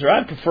advisor,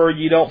 I'd prefer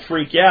you don't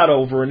freak out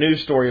over a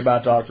news story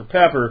about Dr.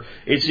 Pepper.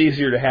 It's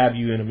easier to have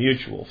you in a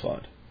mutual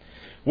fund.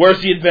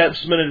 Where's the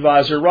investment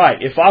advisor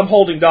right? If I'm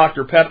holding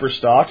Dr. Pepper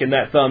stock and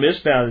that thumb is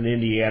found in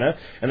Indiana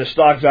and the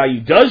stock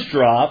value does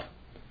drop,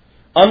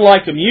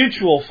 unlike a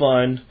mutual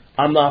fund,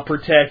 I'm not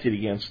protected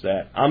against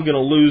that. I'm going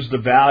to lose the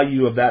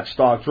value of that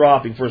stock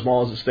dropping for as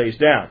long as it stays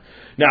down.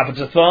 Now, if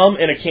it's a thumb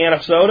and a can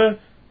of soda,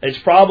 it's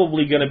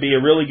probably going to be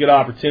a really good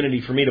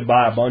opportunity for me to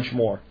buy a bunch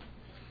more.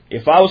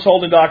 If I was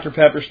holding Dr.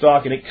 Pepper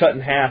stock and it cut in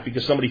half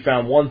because somebody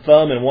found one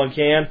thumb and one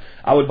can,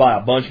 I would buy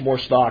a bunch more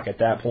stock at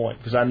that point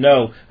because I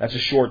know that's a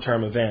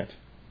short-term event.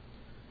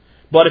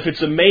 But if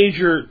it's a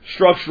major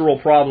structural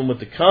problem with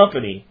the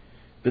company,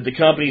 that the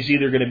company's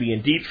either going to be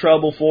in deep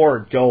trouble for or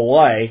go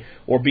away,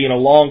 or be in a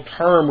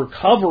long-term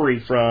recovery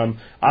from,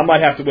 I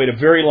might have to wait a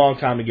very long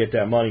time to get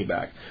that money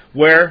back.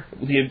 Where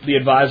the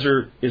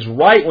advisor is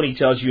right when he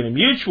tells you in a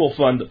mutual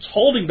fund that's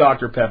holding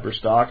Dr. Pepper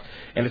stock,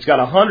 and it's got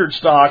 100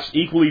 stocks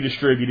equally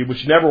distributed,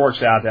 which never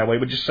works out that way,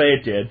 but just say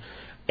it did,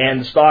 and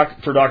the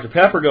stock for Dr.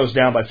 Pepper goes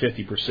down by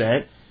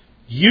 50%,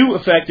 you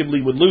effectively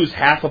would lose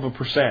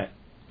 0.5%.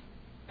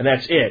 And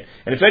that's it.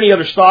 And if any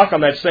other stock on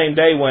that same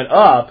day went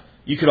up,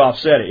 you could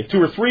offset it. If 2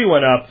 or 3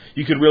 went up,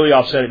 you could really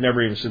offset it and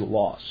never even see the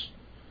loss.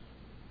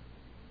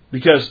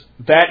 Because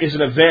that is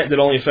an event that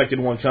only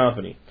affected one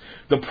company.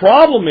 The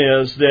problem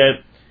is that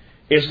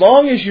as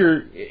long as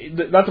you're,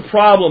 not the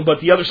problem, but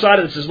the other side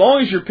of this, as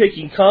long as you're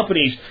picking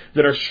companies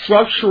that are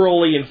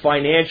structurally and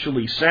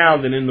financially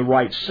sound and in the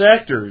right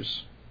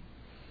sectors,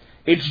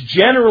 it's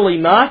generally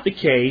not the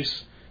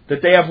case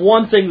that they have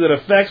one thing that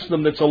affects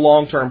them that's a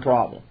long-term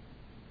problem.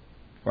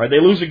 Right,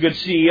 they lose a good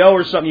CEO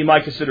or something you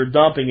might consider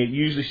dumping. It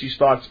usually see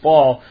stocks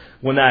fall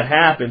when that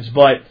happens.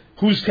 But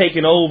who's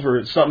taken over,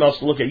 it's something else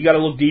to look at. You got to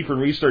look deeper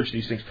and research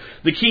these things.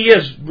 The key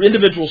is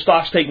individual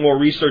stocks take more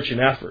research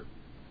and effort.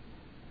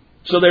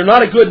 So they're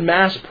not a good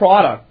mass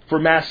product for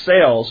mass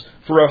sales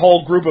for a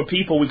whole group of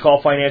people we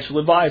call financial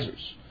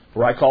advisors,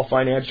 or I call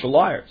financial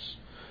liars.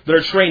 That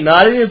are trained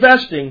not in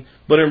investing,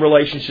 but in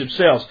relationship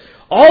sales.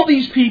 All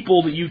these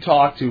people that you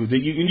talk to, that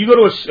you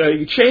go to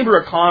a Chamber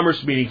of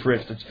Commerce meeting, for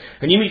instance,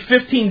 and you meet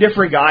 15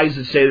 different guys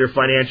that say they're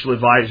financial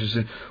advisors,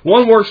 and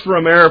one works for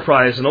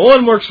Ameriprise, and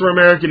one works for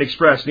American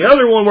Express, and the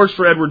other one works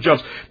for Edward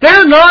Jones.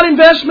 They're not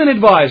investment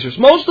advisors.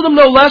 Most of them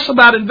know less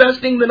about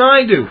investing than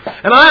I do.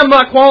 And I am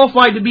not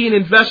qualified to be an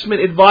investment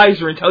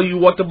advisor and tell you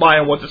what to buy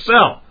and what to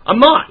sell. I'm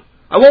not.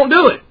 I won't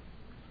do it.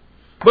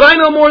 But I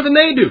know more than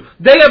they do.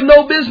 They have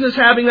no business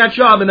having that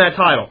job and that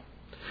title.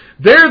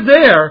 They're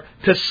there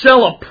to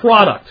sell a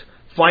product,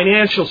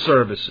 financial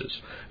services.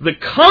 The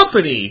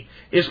company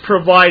is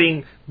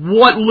providing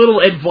what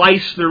little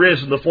advice there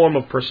is in the form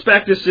of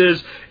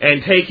prospectuses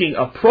and taking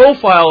a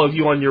profile of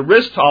you on your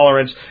risk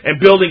tolerance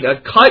and building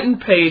a cut and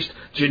paste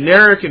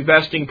generic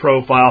investing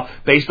profile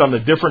based on the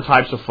different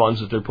types of funds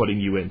that they're putting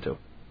you into.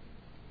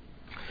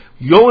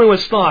 You go into a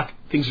stock,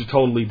 things are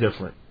totally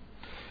different.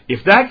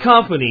 If that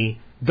company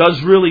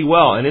does really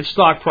well and its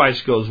stock price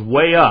goes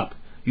way up,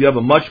 you have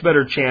a much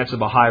better chance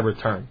of a high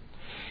return.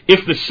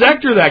 If the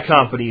sector that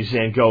company's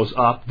in goes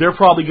up, they're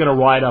probably going to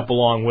ride up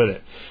along with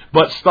it.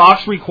 But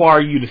stocks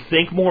require you to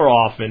think more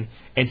often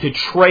and to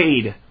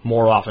trade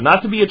more often.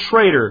 Not to be a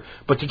trader,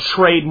 but to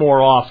trade more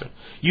often.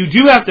 You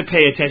do have to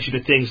pay attention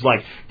to things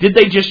like, did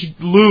they just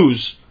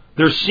lose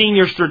their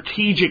senior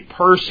strategic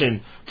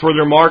person for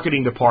their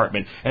marketing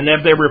department? And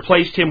have they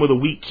replaced him with a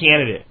weak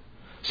candidate?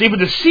 See, with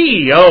the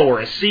CEO or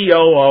a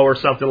COO or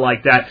something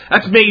like that,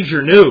 that's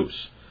major news.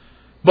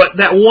 But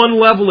that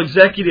one-level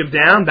executive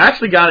down, that's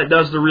the guy that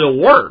does the real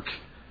work.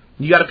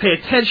 You got to pay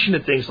attention to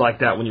things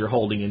like that when you're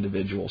holding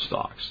individual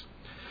stocks.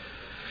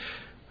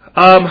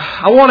 That's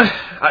all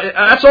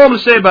I'm going to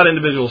say about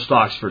individual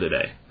stocks for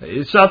today.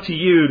 It's up to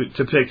you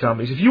to pick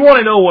companies. If you want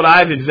to know what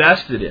I've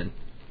invested in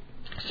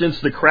since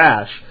the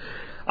crash,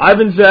 I've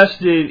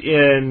invested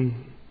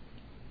in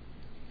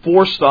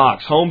 4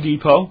 stocks. Home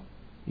Depot,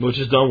 which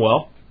has done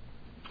well.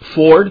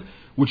 Ford,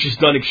 which has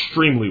done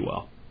extremely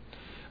well.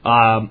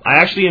 I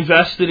actually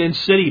invested in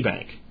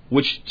Citibank,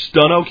 which has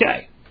done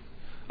okay.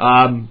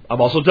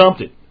 I've also dumped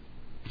it.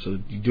 So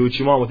you do what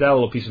you want with that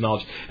little piece of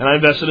knowledge. And I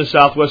invested in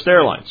Southwest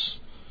Airlines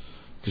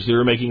because they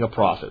were making a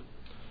profit.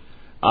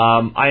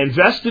 I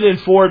invested in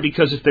Ford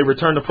because if they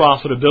return to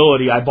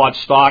profitability, I bought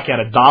stock at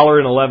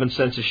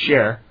 $1.11 a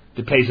share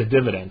that pays a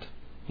dividend.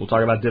 We'll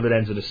talk about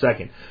dividends in a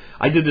second.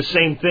 I did the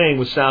same thing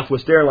with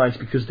Southwest Airlines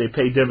because they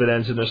paid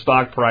dividends and their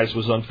stock price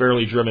was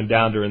unfairly driven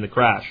down during the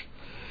crash.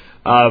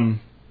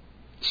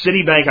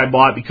 Citibank I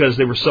bought because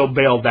they were so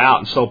bailed out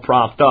and so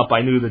propped up,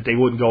 I knew that they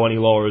wouldn't go any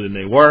lower than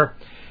they were.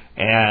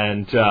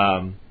 And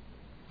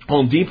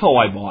Home Depot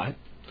I bought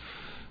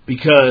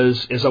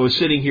because as I was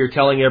sitting here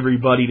telling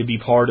everybody to be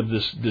part of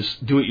this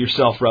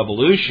do-it-yourself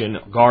revolution,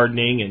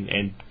 gardening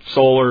and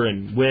solar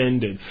and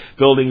wind and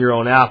building your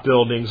own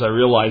outbuildings, I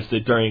realized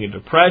that during a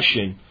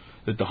depression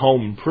that the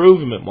home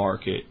improvement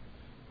market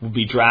would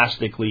be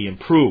drastically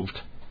improved,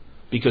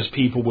 because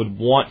people would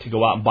want to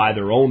go out and buy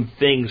their own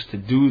things to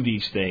do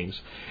these things.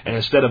 And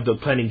instead of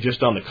depending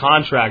just on the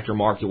contractor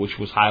market, which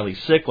was highly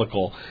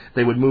cyclical,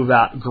 they would move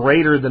out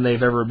greater than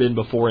they've ever been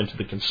before into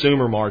the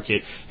consumer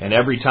market. And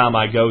every time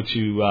I go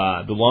to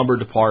the lumber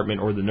department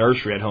or the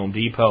nursery at Home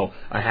Depot,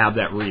 I have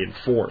that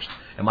reinforced.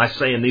 Am I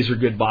saying these are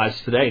good buys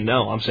today?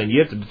 No, I'm saying you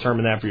have to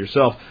determine that for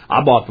yourself.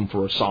 I bought them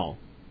for a song.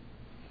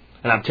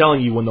 And I'm telling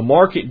you, when the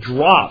market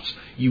drops,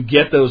 you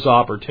get those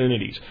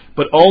opportunities.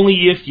 But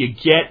only if you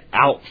get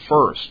out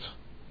first.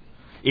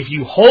 If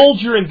you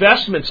hold your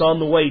investments on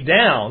the way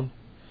down,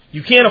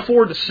 you can't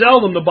afford to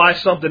sell them to buy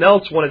something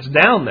else when it's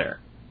down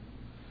there.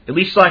 At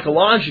least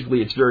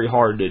psychologically, it's very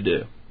hard to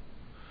do.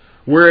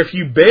 Where if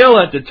you bail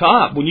at the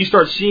top, when you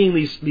start seeing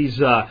these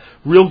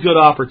real good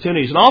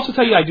opportunities, and I'll also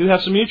tell you, I do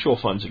have some mutual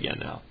funds again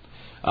now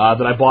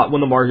that I bought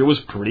when the market was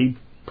pretty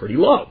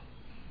low.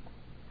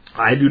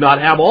 I do not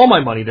have all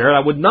my money there, and I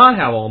would not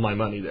have all my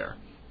money there.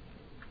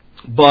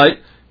 But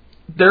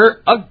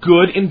they're a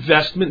good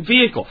investment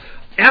vehicle.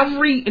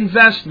 Every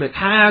investment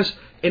has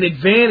an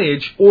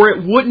advantage, or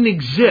it wouldn't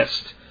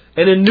exist.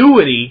 An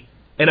annuity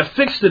and a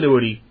fixed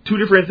annuity, 2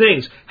 different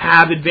things,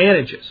 have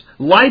advantages.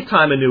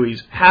 Lifetime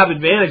annuities have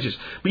advantages.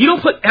 But you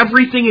don't put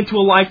everything into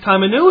a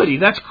lifetime annuity.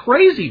 That's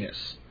craziness.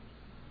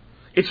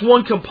 It's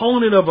one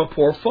component of a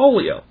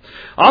portfolio.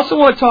 I also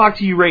want to talk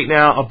to you right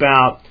now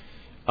about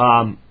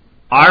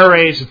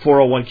IRAs and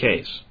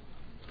 401ks.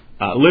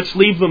 Let's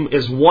leave them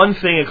as one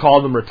thing and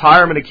call them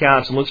retirement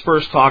accounts. And let's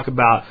first talk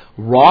about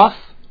Roth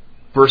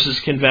versus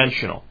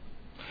conventional.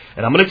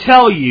 And I'm going to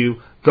tell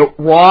you that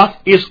Roth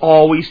is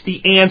always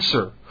the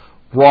answer.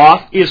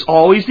 Roth is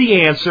always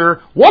the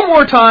answer. One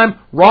more time,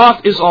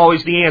 Roth is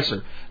always the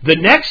answer. The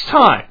next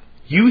time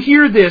you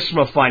hear this from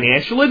a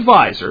financial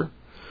advisor,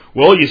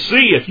 Well, you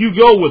see, if you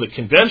go with a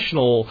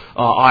conventional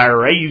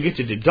IRA, you get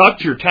to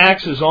deduct your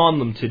taxes on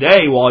them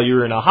today while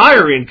you're in a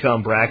higher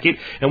income bracket,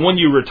 and when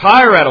you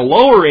retire at a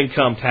lower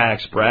income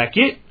tax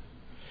bracket,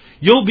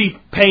 you'll be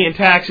paying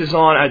taxes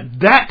on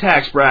that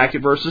tax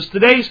bracket versus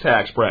today's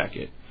tax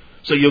bracket.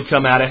 So you'll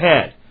come out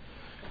ahead.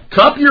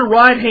 Cup your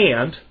right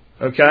hand,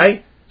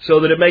 okay,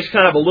 so that it makes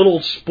kind of a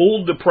little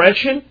spooled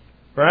depression,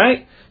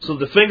 right? So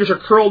the fingers are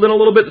curled in a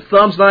little bit, the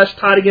thumb's nice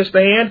tight against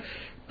the hand.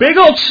 Big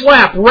old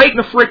slap right in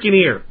the frickin'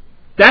 ear.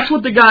 That's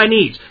what the guy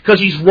needs. Because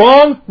he's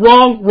wrong.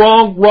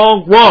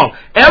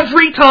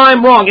 Every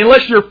time wrong.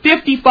 Unless you're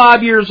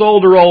 55 years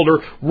old or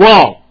older,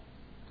 wrong.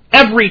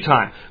 Every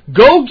time.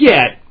 Go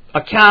get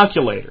a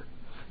calculator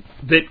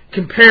that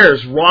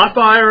compares Roth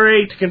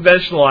IRA to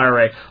conventional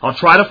IRA. I'll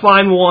try to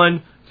find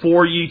one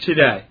for you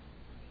today.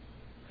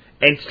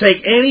 And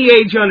take any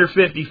age under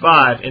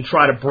 55 and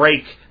try to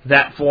break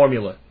that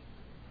formula.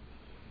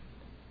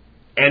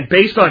 And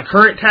based on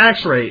current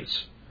tax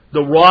rates,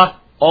 the Roth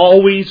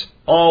always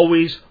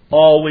wins.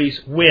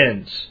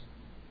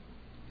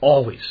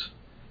 Always.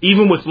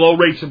 Even with low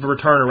rates of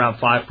return around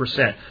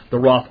 5%, the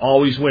Roth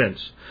always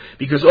wins.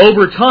 Because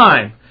over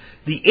time,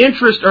 the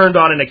interest earned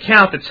on an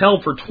account that's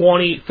held for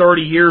 20,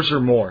 30 years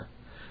or more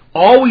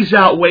always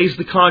outweighs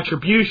the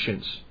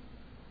contributions.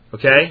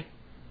 Okay?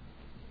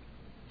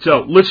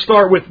 So, let's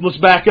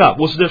back up.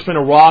 What's the difference between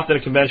a Roth and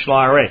a conventional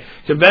IRA?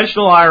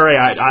 Conventional IRA,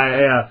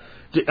 I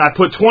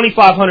put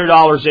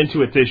 $2,500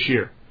 into it this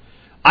year.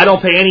 I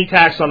don't pay any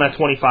tax on that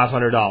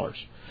 $2,500.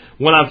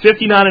 When I'm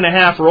 59 and a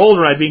half or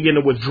older, I begin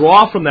to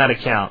withdraw from that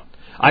account.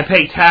 I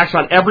pay tax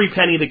on every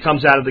penny that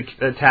comes out of the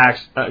tax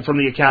from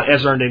the account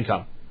as earned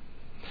income.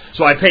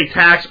 So I pay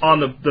tax on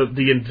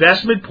the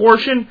investment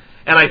portion,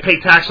 and I pay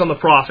tax on the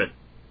profit.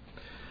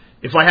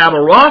 If I have a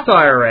Roth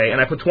IRA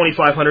and I put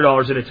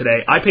 $2,500 in it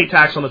today, I pay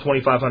tax on the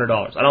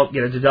 $2,500. I don't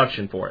get a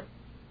deduction for it.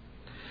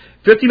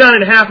 59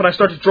 and a half, and I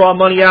start to draw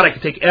money out, I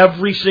can take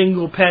every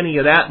single penny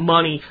of that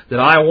money that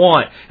I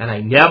want, and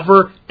I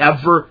never,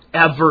 ever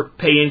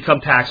pay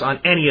income tax on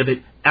any of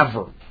it,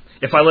 ever.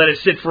 If I let it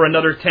sit for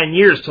another 10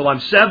 years till I'm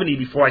 70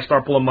 before I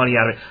start pulling money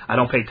out of it, I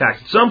don't pay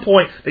tax. At some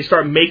point, they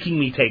start making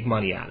me take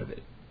money out of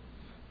it.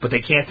 But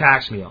they can't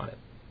tax me on it.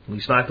 At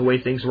least not the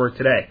way things work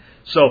today.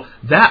 So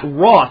that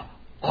Roth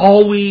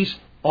always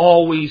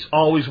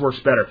works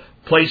better.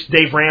 Place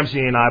Dave Ramsey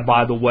and I,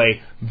 by the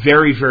way,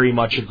 very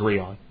much agree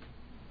on.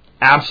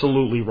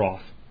 Absolutely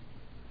Roth.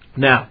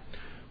 Now,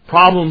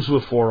 problems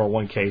with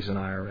 401ks and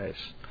IRAs.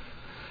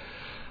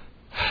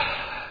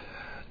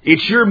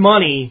 It's your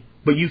money,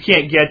 but you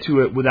can't get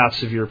to it without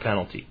severe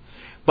penalty.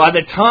 By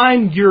the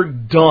time you're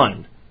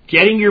done,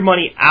 getting your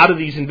money out of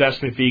these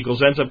investment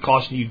vehicles ends up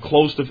costing you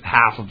close to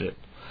half of it.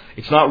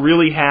 It's not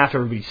really half.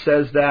 Everybody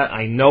says that.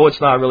 I know it's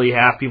not really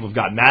half. People have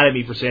got mad at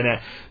me for saying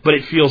that, but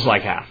it feels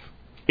like half.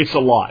 It's a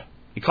lot.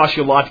 It costs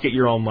you a lot to get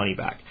your own money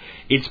back.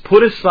 It's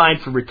put aside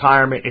for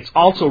retirement. It's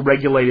also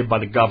regulated by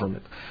the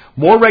government.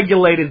 More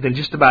regulated than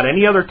just about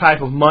any other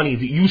type of money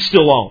that you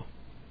still own.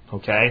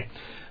 Okay?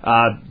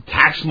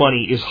 Tax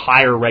money is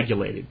higher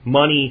regulated.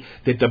 Money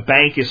that the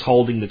bank is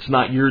holding that's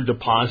not your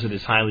deposit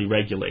is highly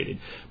regulated.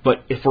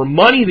 But if for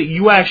money that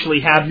you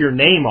actually have your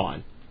name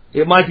on,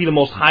 it might be the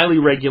most highly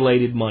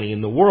regulated money in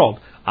the world.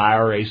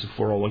 IRAs and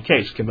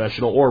 401ks,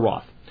 conventional or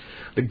Roth.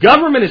 The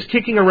government is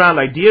kicking around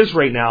ideas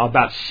right now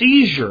about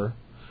seizure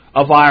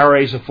of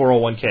IRAs and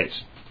 401ks.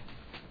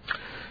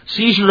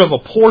 Seizure of a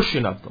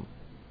portion of them.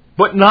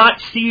 But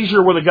not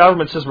seizure where the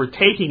government says we're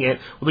taking it,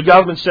 where the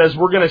government says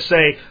we're going to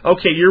say,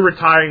 okay, you're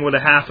retiring with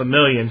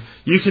 $500,000.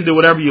 You can do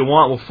whatever you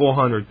want with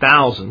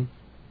 $400,000.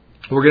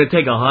 We're going to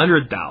take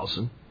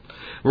 $100,000.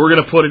 We're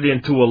going to put it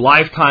into a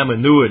lifetime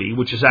annuity,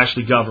 which is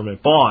actually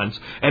government bonds,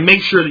 and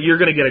make sure that you're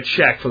going to get a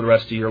check for the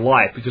rest of your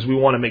life because we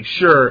want to make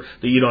sure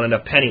that you don't end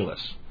up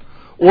penniless.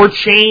 Or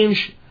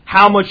change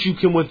how much you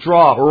can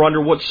withdraw or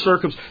under what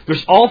circumstances.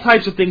 There's all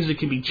types of things that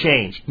can be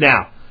changed.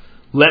 Now,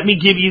 let me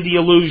give you the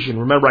illusion.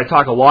 Remember, I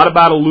talk a lot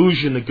about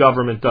illusion the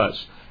government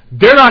does.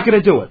 They're not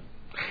going to do it.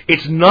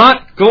 It's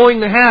not going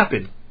to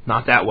happen.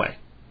 Not that way.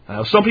 I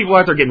know some people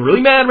out there getting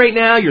really mad right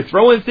now. You're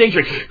throwing things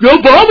like,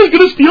 Obama's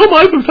going to steal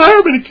my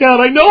retirement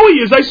account. I know he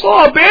is. I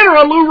saw a banner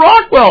on Lou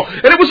Rockwell,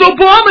 and it was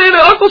Obama in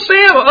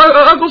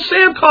an Uncle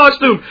Sam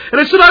costume.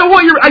 And I said,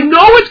 I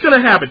know it's going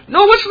to happen.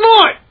 No, it's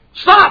not.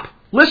 Stop.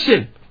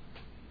 Listen.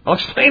 I'll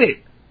explain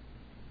it.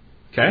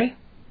 Okay?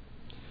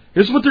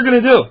 Here's what they're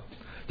going to do.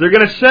 They're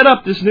going to set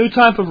up this new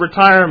type of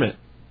retirement.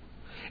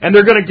 And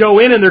they're going to go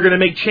in and they're going to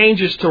make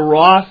changes to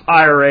Roth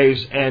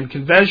IRAs and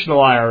conventional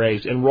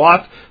IRAs and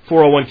Roth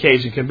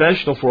 401ks and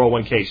conventional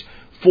 401ks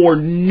for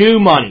new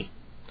money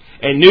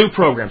and new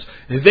programs.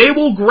 They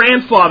will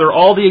grandfather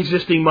all the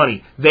existing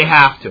money. They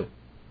have to.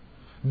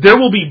 There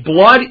will be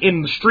blood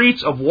in the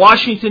streets of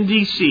Washington,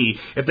 D.C.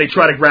 if they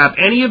try to grab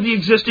any of the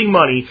existing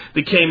money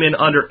that came in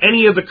under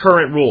any of the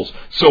current rules.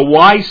 So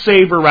why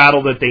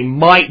saber-rattle that they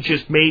might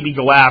just maybe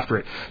go after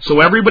it?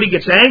 So everybody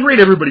gets angry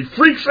and everybody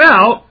freaks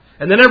out,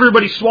 and then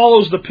everybody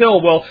swallows the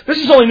pill. Well, this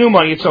is only new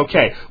money, it's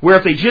okay. Where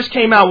if they just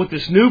came out with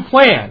this new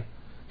plan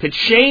to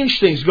change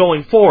things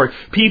going forward,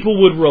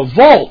 people would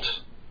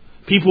revolt.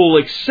 People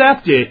will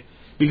accept it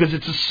because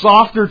it's a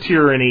softer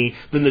tyranny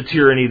than the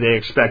tyranny they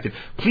expected.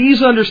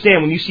 Please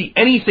understand, when you see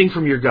anything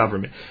from your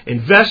government,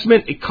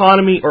 investment,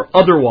 economy, or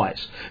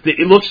otherwise, that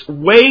it looks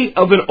way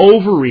of an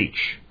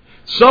overreach.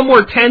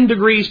 Somewhere 10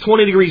 degrees,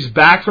 20 degrees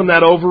back from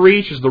that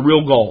overreach is the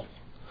real goal.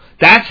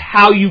 That's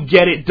how you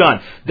get it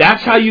done.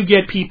 That's how you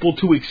get people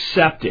to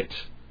accept it.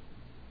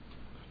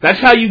 That's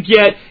how you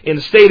get, in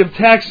the state of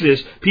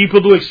Texas,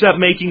 people to accept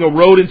making a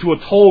road into a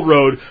toll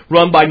road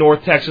run by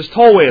North Texas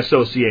Tollway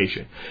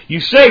Association. You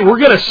say, we're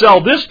going to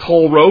sell this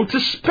toll road to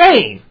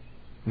Spain,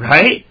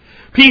 right?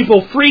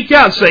 People freak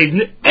out and say,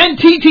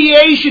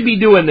 NTTA should be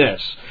doing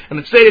this. And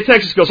the state of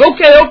Texas goes,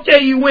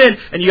 okay, you win,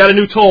 and you got a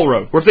new toll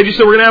road. Or if they just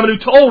said, we're going to have a new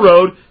toll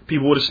road,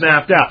 people would have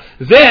snapped out.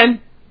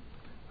 Then,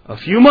 a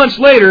few months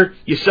later,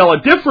 you sell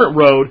a different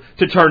road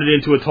to turn it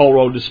into a toll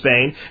road to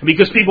Spain. And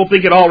because people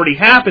think it already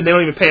happened, they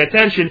don't even pay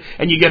attention,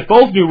 and you get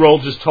both new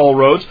roads as toll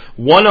roads,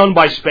 one owned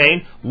by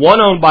Spain, one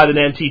owned by the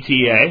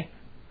NTTA,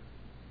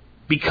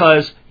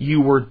 because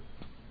you were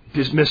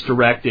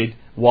misdirected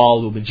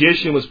while the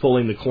magician was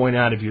pulling the coin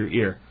out of your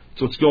ear.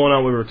 That's what's going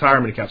on with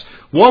retirement accounts.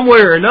 One way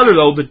or another,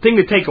 though, the thing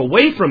to take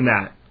away from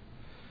that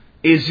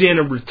is in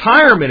a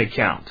retirement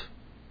account,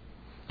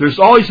 there's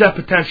always that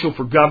potential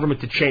for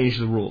government to change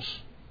the rules.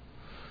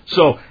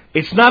 So,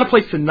 it's not a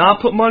place to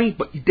not put money,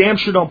 but you damn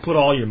sure don't put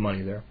all your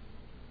money there.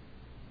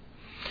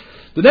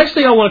 The next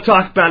thing I want to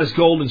talk about is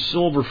gold and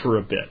silver for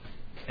a bit.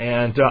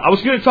 And I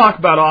was going to talk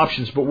about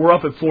options, but we're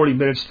up at 40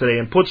 minutes today,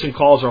 and puts and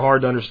calls are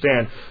hard to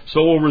understand,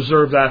 so we'll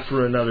reserve that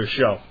for another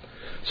show.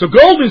 So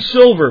gold and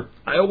silver,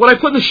 what I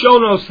put in the show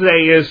notes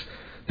today is,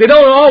 they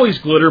don't always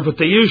glitter, but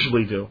they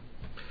usually do.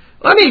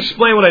 Let me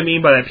explain what I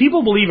mean by that.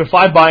 People believe if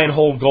I buy and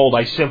hold gold,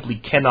 I simply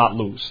cannot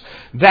lose.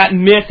 That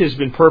myth has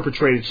been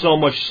perpetrated so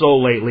much so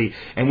lately,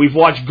 and we've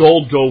watched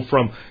gold go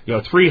from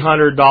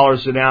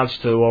 $300 an ounce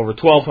to over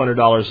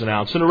 $1,200 an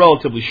ounce in a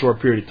relatively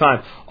short period of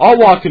time, all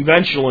while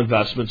conventional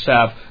investments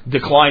have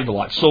declined a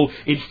lot. So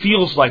it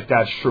feels like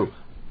that's true.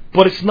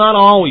 But it's not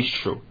always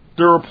true.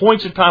 There are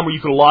points in time where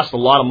you could have lost a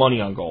lot of money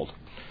on gold.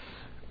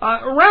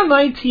 Around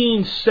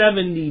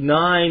 1979,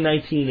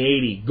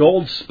 1980,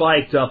 gold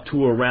spiked up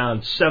to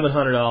around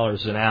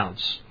 $700 an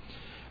ounce.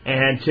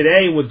 And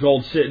today, with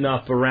gold sitting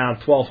up around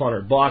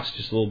 $1,200,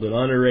 just a little bit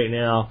under right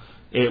now,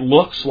 it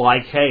looks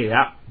like, hey,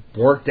 that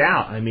worked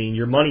out. I mean,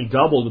 your money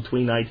doubled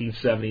between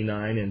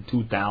 1979 and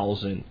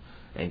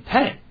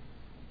 2010.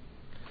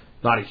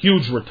 Not a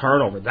huge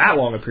return over that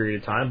long a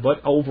period of time,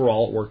 but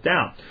overall it worked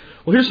out.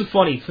 Well, here's the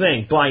funny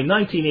thing. By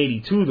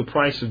 1982, the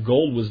price of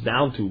gold was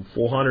down to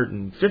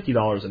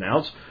 $450 an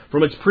ounce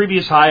from its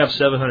previous high of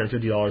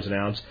 $750 an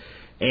ounce.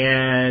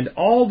 And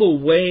all the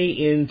way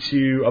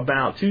into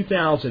about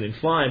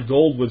 2005,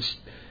 gold was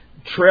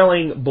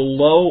trailing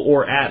below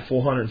or at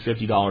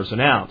 $450 an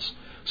ounce.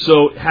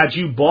 So had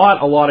you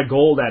bought a lot of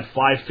gold at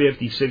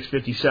 $550,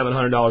 $650,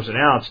 $700 an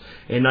ounce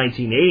in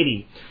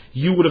 1980,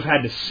 you would have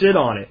had to sit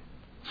on it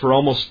for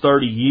almost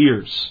 30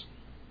 years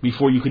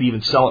before you could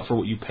even sell it for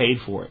what you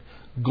paid for it.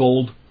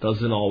 Gold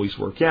doesn't always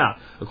work out.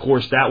 Of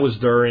course, that was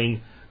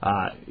during...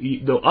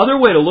 the other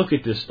way to look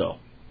at this, though,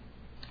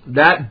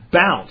 that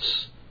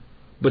bounce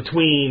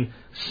between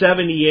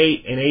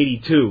 78 and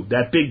 82,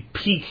 that big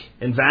peak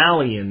and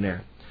valley in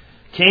there,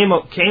 came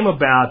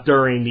about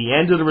during the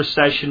end of the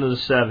recession of the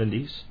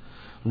 70s,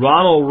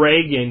 Ronald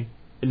Reagan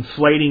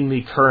inflating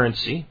the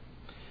currency,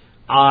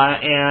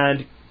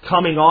 and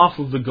coming off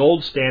of the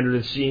gold standard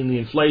and seeing the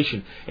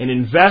inflation, and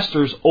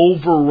investors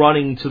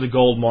overrunning to the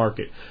gold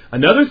market.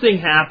 Another thing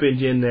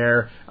happened in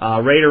there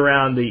right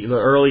around the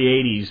early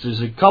 80s.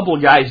 There's a couple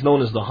of guys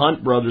known as the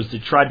Hunt brothers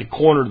that tried to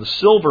corner the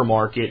silver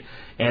market,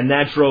 and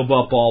that drove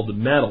up all the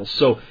metals.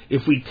 So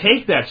if we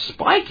take that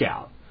spike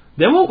out,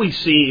 then what we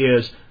see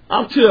is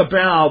up to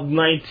about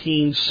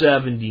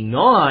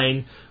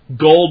 1979,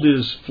 gold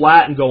is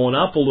flat and going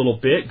up a little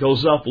bit,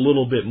 goes up a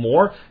little bit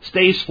more,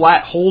 stays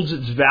flat, holds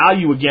its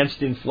value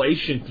against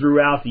inflation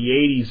throughout the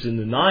 80s and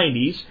the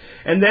 90s,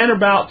 and then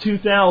about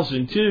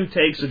 2002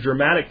 takes a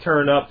dramatic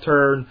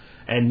upturn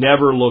and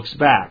never looks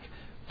back.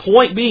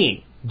 Point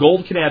being,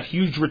 gold can have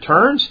huge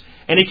returns,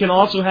 and it can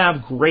also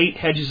have great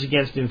hedges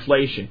against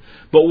inflation.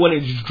 But when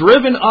it's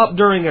driven up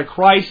during a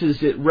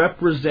crisis, it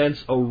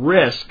represents a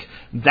risk.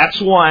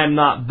 That's why I'm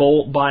not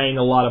buying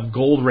a lot of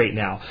gold right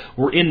now.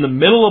 We're in the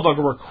middle of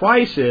a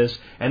crisis,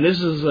 and this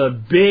is a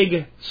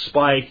big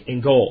spike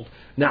in gold.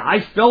 Now, I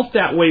felt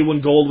that way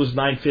when gold was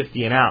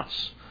 $950 an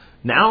ounce.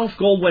 Now, if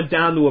gold went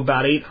down to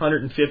about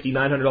 $850,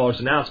 $900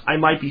 an ounce, I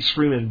might be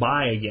screaming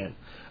buy again.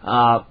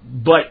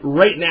 But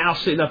right now,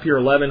 sitting up here,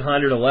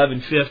 $1,100,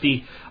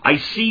 $1,150, I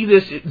see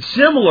this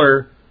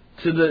similar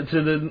to the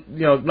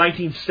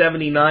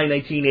 1979,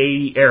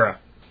 1980 era.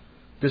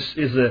 This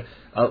is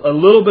a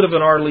little bit of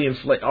an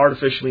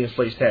artificially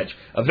inflated hedge.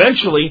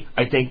 Eventually,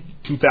 I think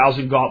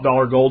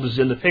 $2,000 gold is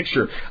in the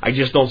picture. I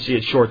just don't see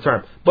it short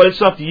term. But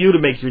it's up to you to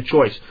make your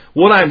choice.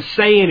 What I'm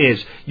saying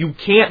is, you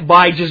can't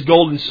buy just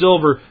gold and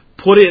silver,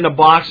 put it in a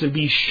box, and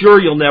be sure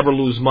you'll never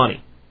lose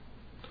money.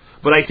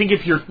 But I think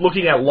if you're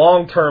looking at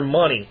long-term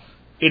money,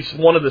 it's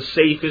one of the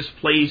safest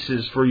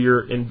places for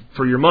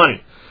your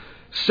money.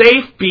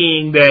 Safe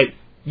being that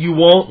you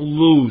won't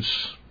lose.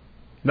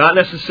 Not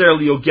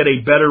necessarily you'll get a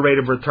better rate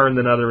of return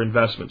than other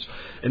investments.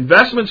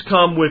 Investments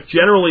come with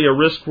generally a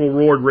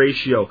risk-reward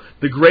ratio.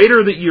 The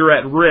greater that you're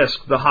at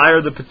risk, the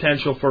higher the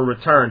potential for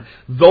return,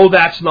 though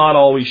that's not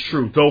always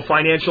true. Though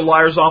financial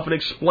liars often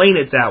explain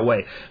it that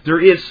way. There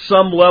is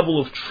some level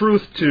of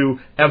truth to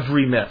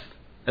every myth,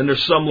 and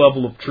there's some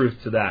level of truth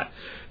to that.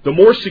 The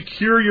more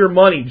secure your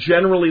money,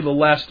 generally the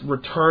less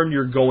return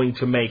you're going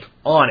to make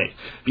on it.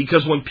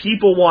 Because when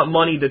people want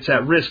money that's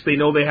at risk, they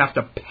know they have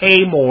to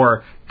pay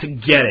more to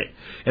get it.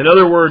 In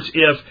other words,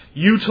 if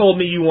you told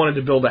me you wanted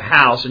to build a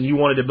house and you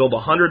wanted to build a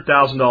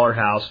 $100,000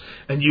 house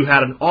and you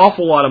had an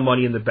awful lot of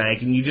money in the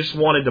bank and you just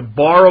wanted to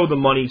borrow the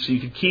money so you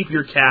could keep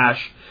your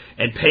cash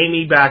and pay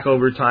me back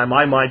over time,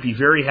 I might be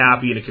very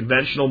happy in a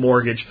conventional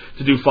mortgage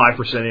to do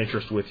 5%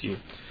 interest with you.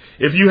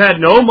 If you had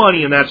no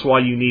money and that's why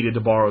you needed to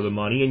borrow the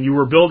money, and you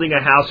were building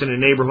a house in a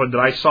neighborhood that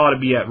I saw to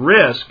be at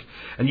risk,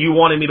 and you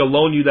wanted me to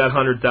loan you that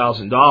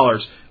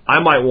 $100,000, I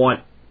might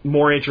want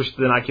more interest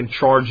than I can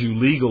charge you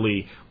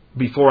legally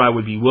before I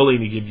would be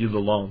willing to give you the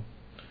loan.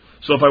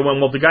 So if I went,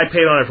 well, if the guy paid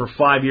on it for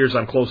 5 years,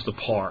 I'm close to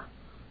par.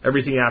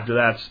 Everything after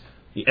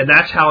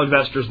that's how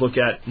investors look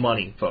at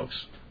money, folks,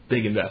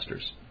 big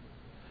investors.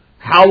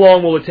 How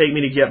long will it take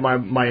me to get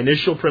my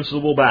initial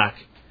principal back?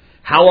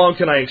 How long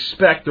can I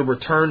expect the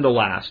return to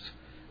last?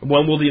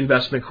 When will the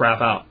investment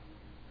crap out?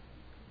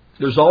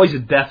 There's always a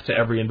death to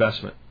every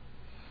investment.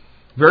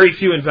 Very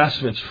few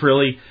investments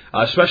really,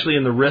 especially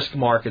in the risk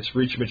markets,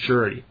 reach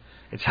maturity.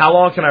 It's how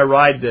long can I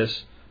ride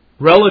this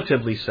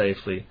relatively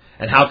safely,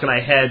 and how can I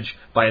hedge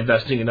by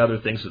investing in other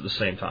things at the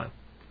same time?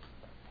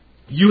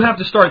 You have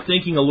to start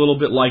thinking a little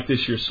bit like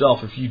this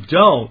yourself. If you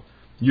don't,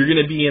 you're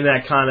going to be in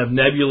that kind of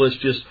nebulous,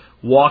 just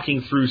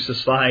walking through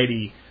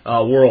society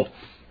world.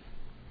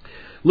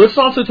 Let's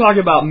also talk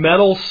about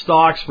metal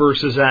stocks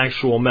versus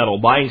actual metal.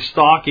 Buying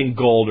stock in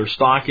gold or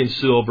stock in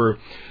silver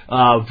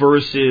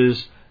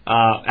versus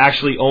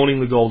actually owning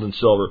the gold and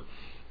silver.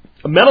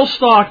 A metal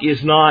stock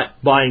is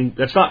not buying,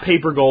 that's not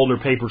paper gold or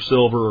paper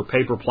silver or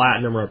paper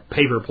platinum or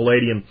paper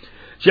palladium.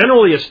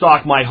 Generally a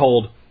stock might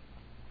hold,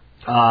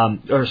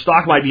 or a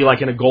stock might be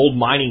like in a gold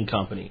mining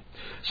company.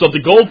 So if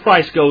the gold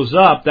price goes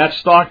up, that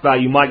stock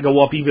value might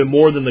go up even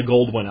more than the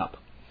gold went up.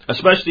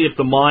 Especially if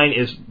the mine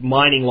is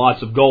mining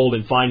lots of gold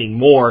and finding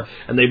more,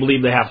 and they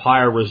believe they have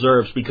higher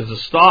reserves, because the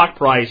stock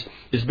price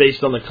is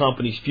based on the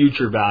company's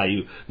future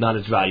value, not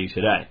its value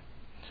today.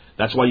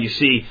 That's why you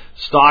see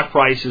stock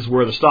prices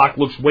where the stock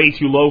looks way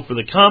too low for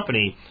the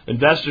company.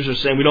 Investors are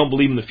saying we don't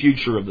believe in the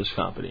future of this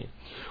company.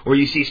 Or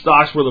you see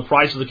stocks where the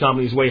price of the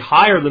company is way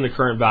higher than the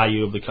current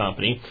value of the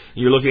company, and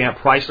you're looking at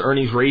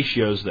price-to-earnings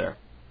ratios there.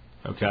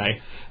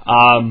 Okay,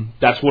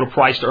 that's what a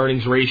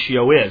price-to-earnings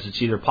ratio is.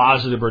 It's either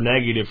positive or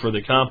negative for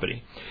the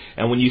company.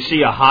 And when you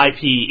see a high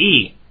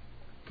PE,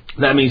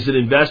 that means that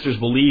investors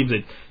believe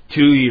that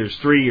 2 years,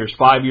 3 years,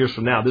 5 years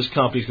from now, this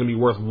company's going to be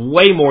worth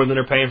way more than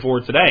they're paying for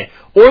it today.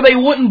 Or they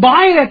wouldn't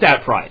buy it at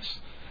that price.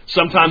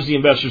 Sometimes the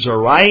investors are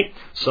right,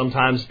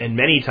 sometimes and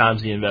many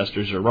times the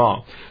investors are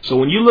wrong. So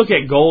when you look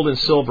at gold and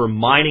silver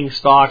mining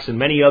stocks and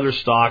many other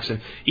stocks,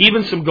 and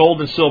even some gold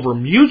and silver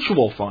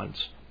mutual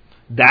funds,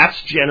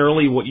 that's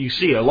generally what you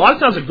see. A lot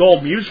of times a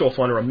gold mutual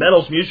fund or a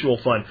metals mutual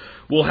fund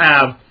will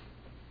have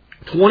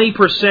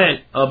 20%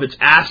 of its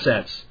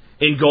assets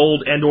in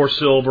gold and or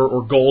silver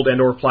or gold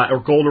and or platinum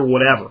or gold or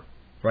whatever,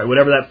 right?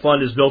 Whatever that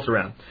fund is built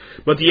around.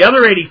 But the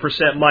other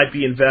 80% might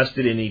be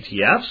invested in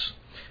ETFs,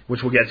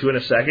 which we'll get to in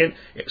a second.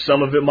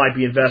 Some of it might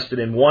be invested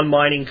in one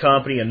mining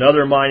company,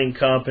 another mining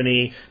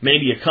company,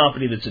 maybe a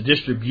company that's a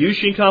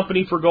distribution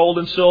company for gold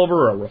and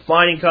silver or a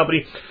refining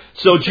company.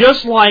 So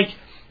just like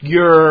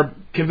your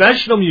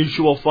conventional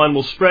mutual fund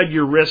will spread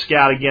your risk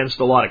out against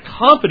a lot of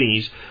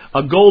companies,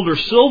 a gold or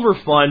silver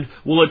fund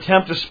will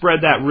attempt to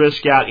spread that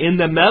risk out in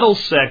the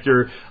metals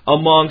sector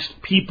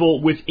amongst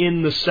people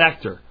within the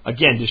sector.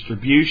 Again,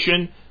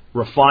 distribution,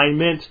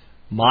 refinement,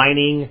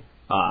 mining,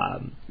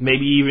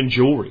 maybe even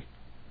jewelry.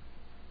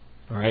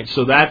 All right,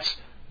 so that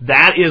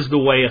is the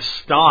way a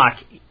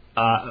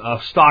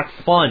stock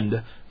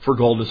fund for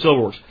gold and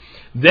silver works.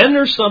 Then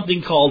there's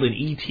something called an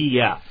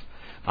ETF.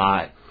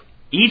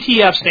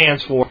 ETF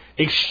stands for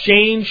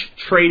Exchange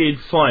Traded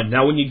Fund.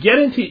 Now, when you get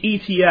into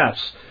ETFs,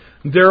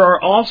 there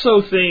are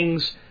also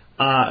things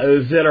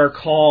that are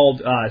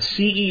called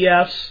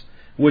CEFs,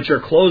 which are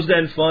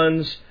closed-end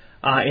funds,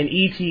 and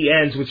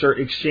ETNs, which are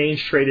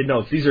Exchange Traded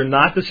Notes. These are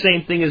not the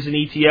same thing as an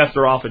ETF.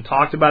 They're often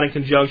talked about in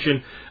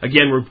conjunction.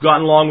 Again, we've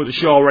gotten along with the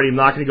show already. I'm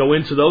not going to go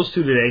into those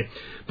two today.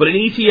 But an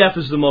ETF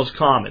is the most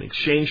common,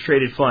 Exchange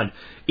Traded Fund.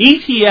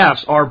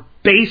 ETFs are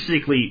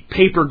basically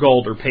paper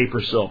gold or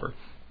paper silver.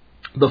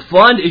 The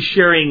fund is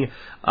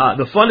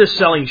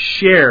selling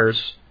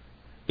shares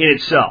in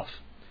itself.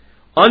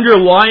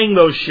 Underlying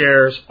those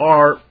shares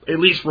are at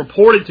least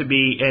reported to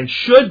be and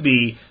should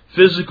be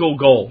physical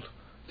gold.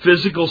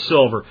 physical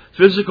silver,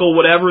 physical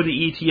whatever the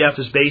ETF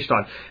is based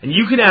on. And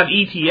you can have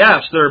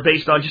ETFs that are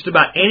based on just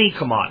about any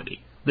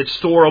commodity that's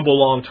storable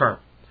long term.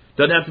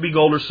 Doesn't have to be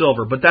gold or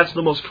silver, but that's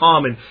the most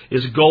common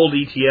is gold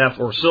ETF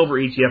or silver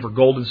ETF or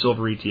gold and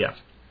silver ETF.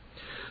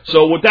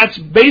 So what that's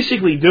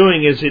basically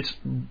doing is it's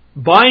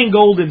buying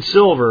gold and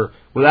silver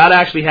without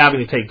actually having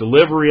to take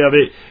delivery of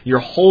it. You're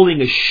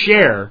holding a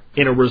share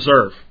in a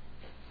reserve.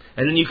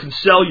 And then you can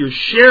sell your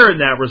share in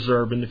that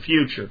reserve in the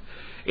future.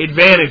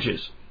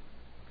 Advantages.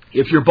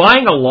 If you're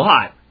buying a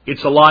lot,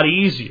 it's a lot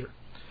easier.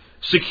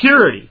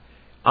 Security.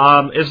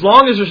 As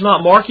long as there's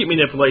not market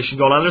manipulation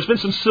going on, there's been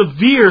some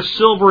severe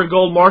silver and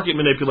gold market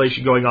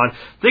manipulation going on,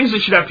 things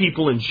that should have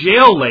people in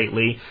jail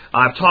lately.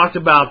 I've talked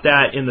about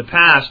that in the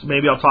past.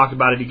 Maybe I'll talk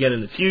about it again in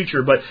the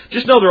future, but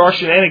just know there are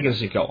shenanigans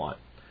that go on.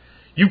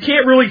 You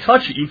can't really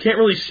touch it. You can't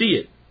really see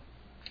it.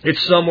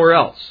 It's somewhere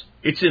else.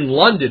 It's in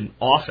London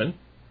often.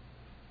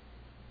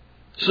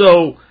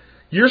 So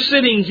you're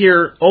sitting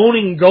here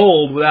owning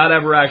gold without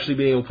ever actually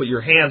being able to put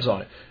your hands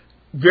on it.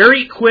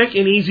 Very quick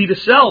and easy to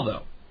sell,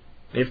 though.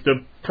 If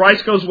the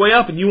price goes way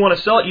up and you want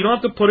to sell it, you don't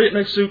have to put it in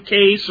a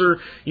suitcase or,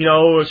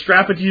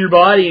 strap it to your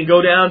body and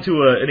go down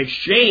to an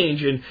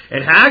exchange and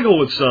haggle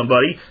with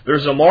somebody.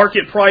 There's a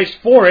market price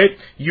for it.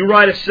 You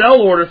write a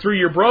sell order through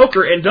your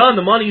broker and done.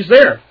 The money's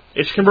there.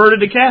 It's converted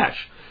to cash.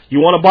 You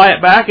want to buy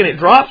it back and it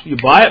drops, you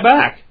buy it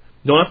back.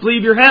 Don't have to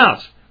leave your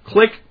house.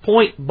 Click,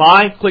 point,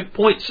 buy, click,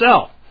 point,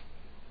 sell.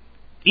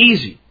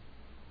 Easy.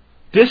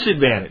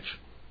 Disadvantage.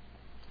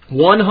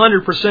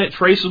 100%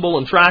 traceable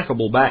and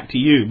trackable back to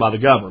you by the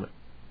government.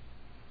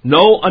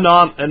 No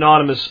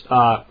anonymous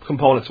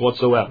components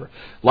whatsoever.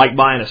 Like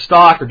buying a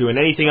stock or doing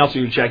anything else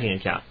with your checking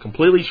account.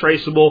 Completely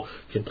traceable,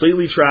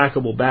 completely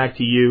trackable back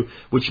to you,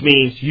 which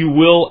means you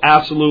will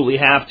absolutely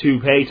have to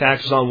pay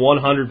taxes on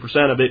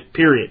 100% of it,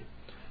 period.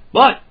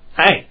 But,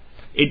 hey,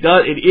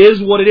 it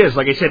is what it is.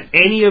 Like I said,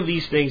 any of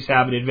these things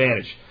have an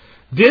advantage.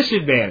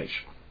 Disadvantage.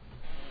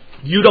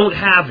 You don't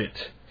have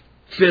it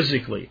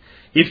physically.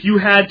 If you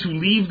had to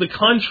leave the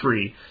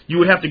country, you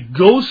would have to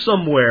go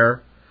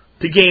somewhere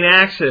to gain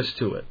access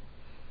to it.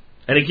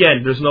 And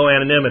again, there's no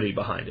anonymity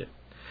behind it.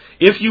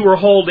 If you were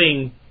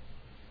holding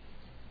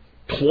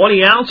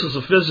 20 ounces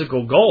of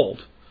physical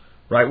gold,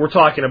 right, we're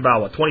talking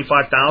about,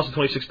 $25,000,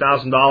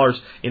 $26,000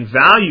 in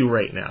value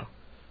right now.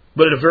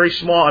 But at a very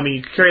small,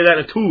 you can carry that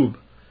in a tube.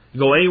 You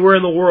go anywhere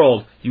in the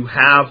world, you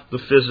have the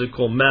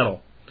physical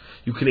metal.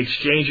 You can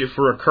exchange it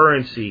for a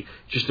currency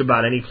just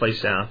about any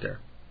place out there.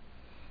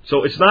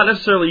 So it's not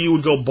necessarily you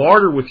would go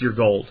barter with your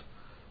gold.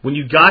 When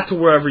you got to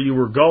wherever you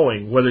were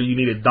going, whether you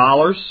needed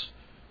dollars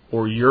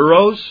or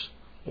euros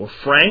or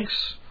francs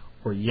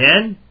or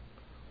yen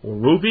or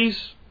rupees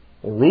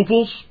or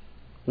ruples,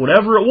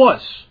 whatever it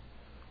was,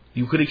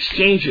 you could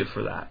exchange it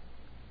for that.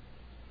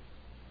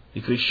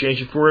 You could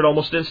exchange it for it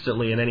almost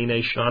instantly in any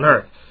nation on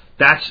earth.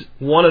 That's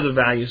one of the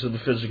values of the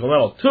physical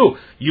metal. 2,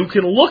 you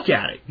can look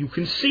at it. You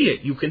can see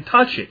it. You can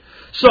touch it.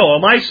 So,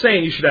 am I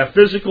saying you should have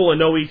physical and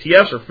no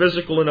ETFs or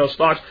physical and no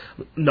stocks?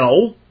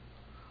 No.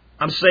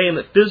 I'm saying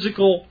that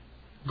physical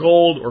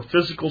gold or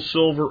physical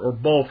silver or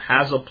both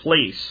has a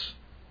place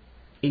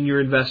in your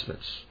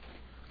investments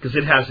because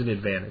it has an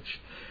advantage.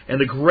 And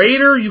the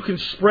greater you can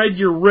spread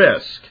your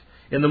risk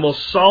in the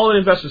most solid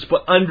investments,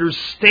 but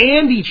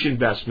understand each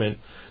investment,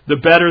 the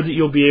better that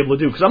you'll be able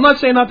to do. Because I'm not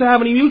saying not to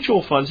have any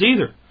mutual funds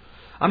either.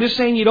 I'm just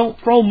saying you don't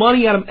throw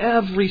money at them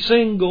every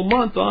single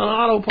month on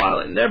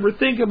autopilot and never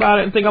think about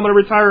it and think I'm going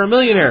to retire a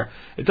millionaire.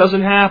 It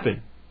doesn't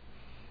happen.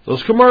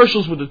 Those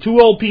commercials with the 2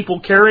 old people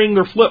carrying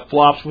their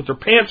flip-flops with their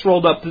pants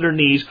rolled up to their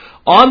knees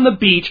on the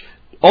beach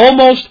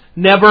almost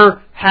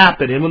never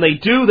happen. And when they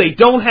do, they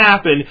don't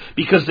happen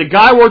because the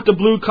guy worked the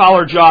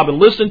blue-collar job and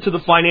listened to the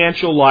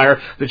financial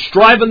liar that's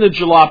driving the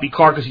jalopy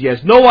car because he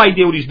has no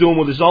idea what he's doing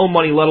with his own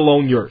money, let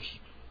alone yours.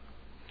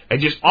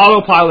 And just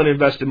autopilot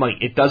invested money.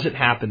 It doesn't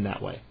happen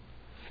that way.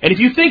 And if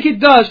you think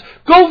it does,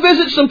 go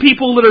visit some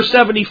people that are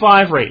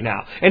 75 right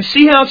now and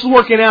see how it's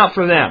working out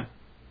for them.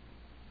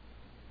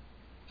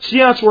 See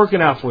how it's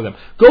working out for them.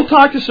 Go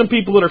talk to some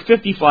people that are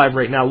 55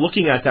 right now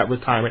looking at that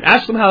retirement.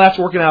 Ask them how that's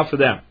working out for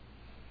them.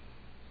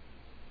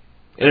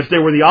 And if they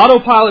were the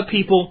autopilot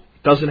people,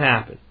 it doesn't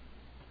happen.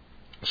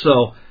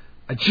 So,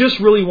 I just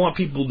really want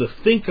people to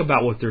think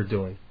about what they're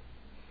doing.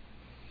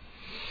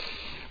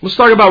 Let's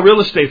talk about real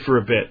estate for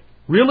a bit.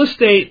 Real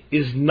estate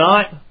is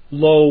not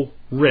low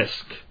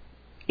risk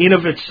in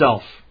of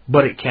itself,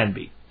 but it can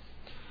be.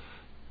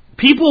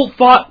 People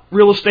thought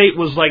real estate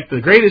was like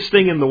the greatest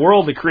thing in the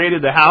world that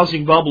created the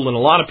housing bubble, and a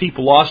lot of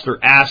people lost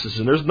their asses,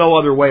 and there's no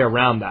other way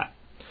around that.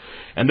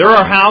 And there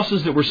are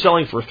houses that were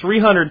selling for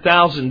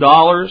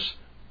 $300,000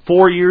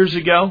 4 years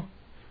ago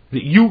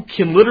that you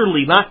can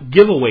literally not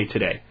give away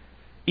today.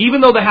 Even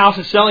though the house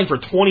is selling for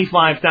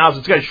 $25,000,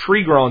 it's got a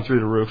tree growing through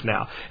the roof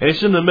now, and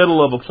it's in the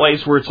middle of a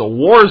place where it's a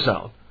war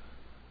zone.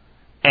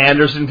 And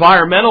there's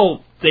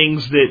environmental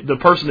things that the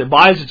person that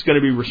buys it's going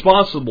to be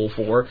responsible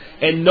for,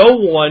 and no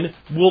one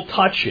will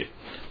touch it.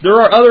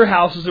 There are other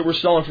houses that were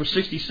selling for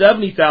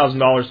 $60,000,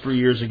 $70,000 3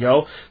 years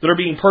ago that are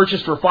being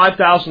purchased for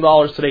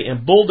 $5,000 today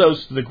and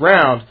bulldozed to the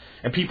ground,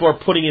 and people are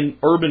putting in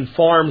urban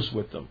farms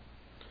with them.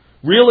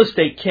 Real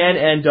estate can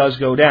and does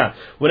go down.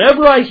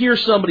 Whenever I hear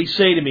somebody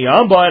say to me,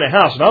 I'm buying a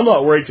house and I'm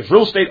not worried because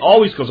real estate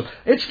always goes up,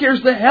 it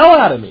scares the hell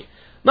out of me.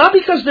 Not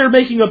because they're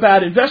making a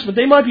bad investment.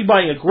 They might be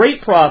buying a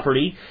great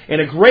property in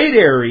a great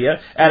area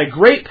at a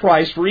great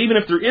price where even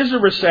if there is a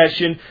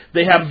recession,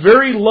 they have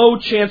very low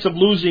chance of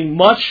losing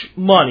much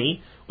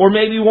money, or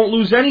maybe won't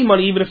lose any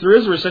money even if there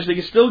is a recession. They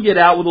can still get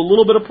out with a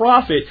little bit of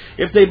profit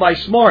if they buy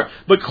smart.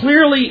 But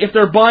clearly, if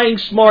they're buying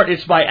smart,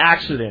 it's by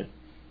accident.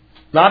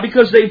 Not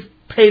because they've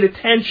paid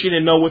attention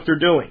and know what they're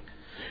doing.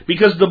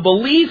 Because the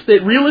belief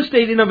that real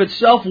estate in of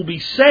itself will be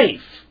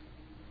safe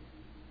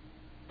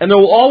and they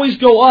will always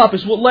go up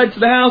is what led to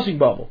the housing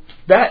bubble.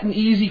 That and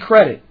easy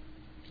credit.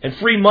 And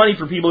free money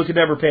for people who could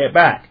never pay it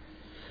back.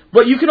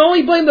 But you can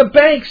only blame the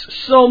banks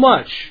so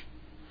much.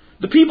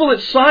 The people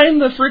that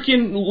signed the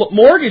freaking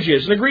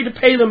mortgages and agreed to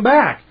pay them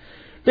back,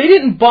 they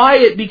didn't buy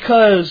it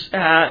because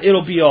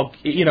it'll be all,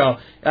 they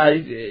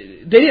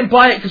didn't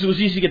buy it because it was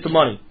easy to get the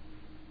money.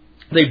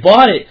 They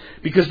bought it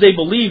because they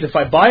believed if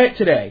I buy it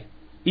today,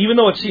 even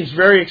though it seems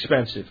very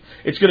expensive,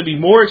 it's going to be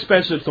more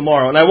expensive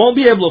tomorrow, and I won't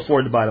be able to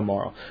afford to buy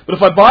tomorrow. But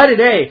if I buy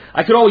today,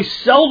 I could always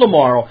sell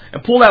tomorrow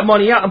and pull that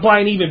money out and buy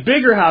an even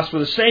bigger house for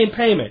the same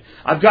payment.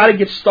 I've got to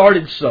get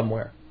started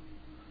somewhere.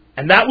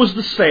 And that was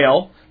the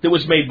sale that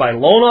was made by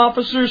loan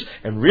officers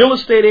and real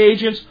estate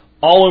agents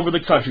all over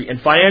the country,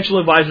 and financial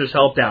advisors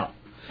helped out.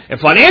 And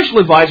financial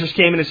advisors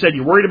came in and said,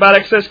 you're worried about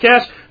excess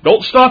cash?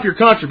 Don't stop your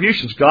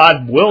contributions.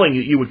 God willing,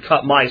 you would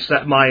cut my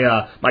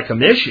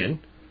commission.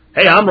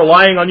 Hey, I'm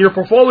relying on your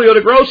portfolio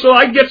to grow so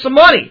I can get some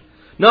money.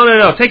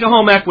 No. Take a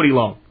home equity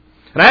loan.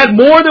 And I had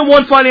more than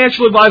one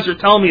financial advisor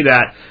tell me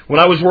that when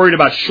I was worried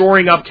about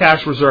shoring up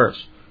cash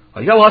reserves. Oh,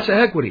 you got lots of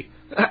equity.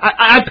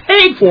 I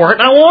paid for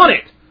it and I want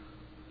it.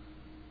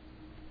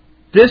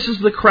 This is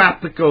the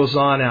crap that goes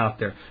on out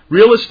there.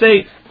 Real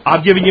estate,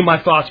 I've given you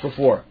my thoughts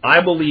before. I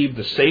believe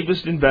the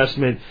safest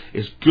investment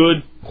is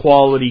good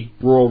quality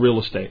rural real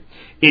estate.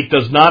 It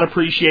does not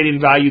appreciate in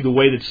value the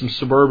way that some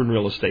suburban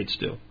real estates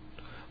do.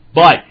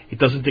 But it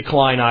doesn't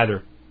decline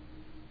either.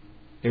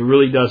 It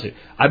really doesn't.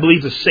 I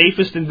believe the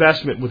safest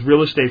investment with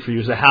real estate for you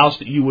is a house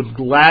that you would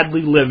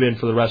gladly live in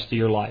for the rest of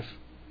your life.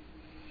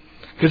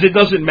 Because it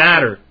doesn't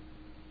matter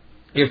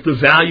if the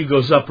value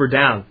goes up or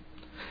down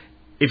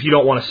if you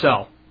don't want to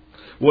sell.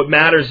 What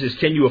matters is,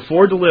 can you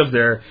afford to live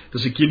there?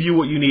 Does it give you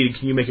what you need? And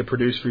can you make it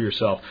produce for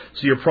yourself?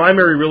 So your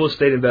primary real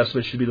estate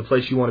investment should be the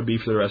place you want to be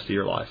for the rest of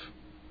your life.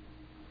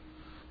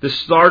 This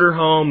starter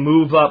home,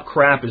 move up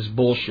crap is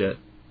bullshit.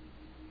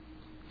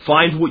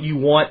 Find what you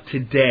want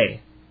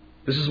today.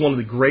 This is one of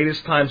the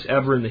greatest times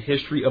ever in the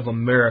history of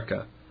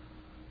America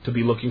to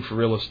be looking for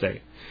real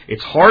estate.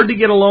 It's hard to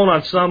get a loan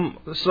on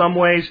some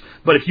ways,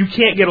 but if you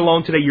can't get a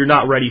loan today, you're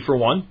not ready for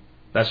one.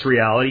 That's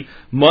reality.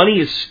 Money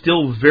is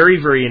still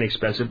very, very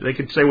inexpensive. They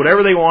could say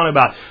whatever they want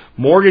about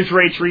mortgage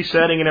rates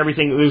resetting and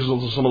everything. These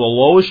are some of the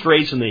lowest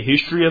rates in the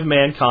history of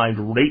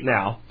mankind right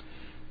now.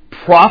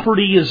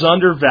 Property is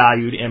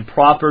undervalued and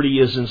property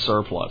is in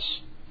surplus.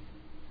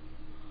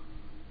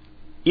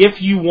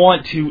 If you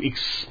want to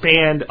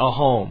expand a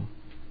home,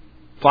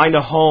 find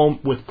a home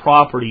with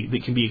property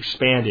that can be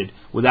expanded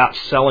without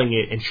selling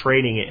it and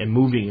trading it and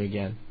moving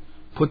again.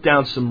 Put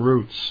down some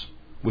roots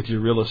with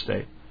your real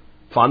estate.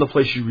 Find the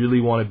place you really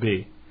want to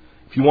be.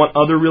 If you want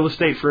other real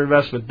estate for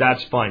investment,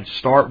 that's fine.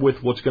 Start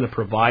with what's going to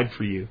provide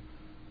for you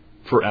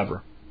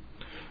forever.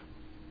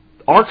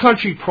 Our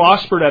country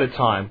prospered at a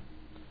time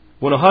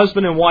when a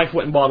husband and wife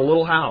went and bought a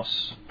little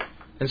house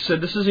and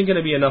said, this isn't going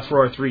to be enough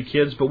for our 3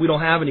 kids, but we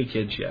don't have any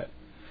kids yet.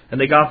 And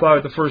they got by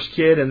with the first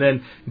kid, and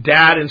then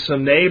dad and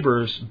some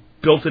neighbors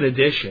built an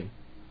addition.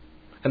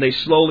 And they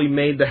slowly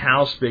made the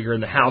house bigger,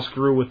 and the house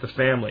grew with the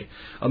family.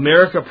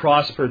 America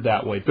prospered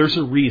that way. There's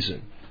a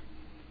reason.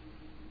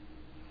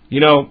 You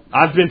know,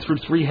 I've been through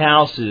 3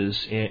 houses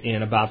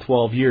in about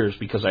 12 years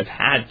because I've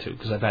had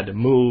to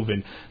move,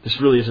 and this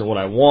really isn't what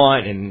I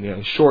want,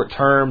 and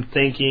short-term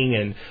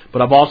thinking,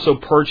 but I've also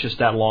purchased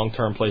that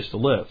long-term place to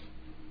live.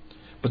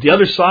 But the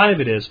other side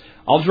of it is,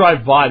 I'll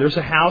drive by. There's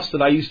a house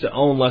that I used to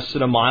own less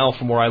than a mile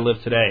from where I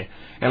live today.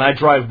 And I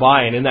drive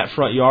by, and in that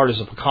front yard is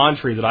a pecan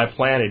tree that I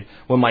planted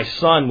when my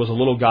son was a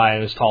little guy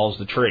and as tall as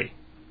the tree.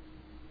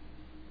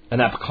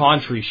 And that pecan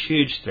tree is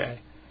huge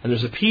today. And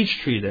there's a peach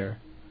tree there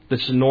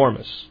that's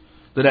enormous,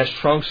 that has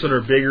trunks that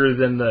are bigger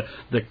than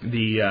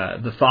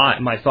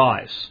my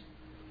thighs.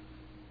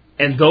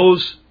 And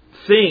those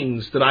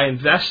things that I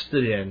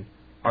invested in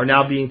are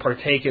now being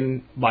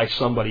partaken by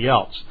somebody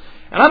else.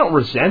 And I don't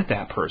resent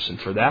that person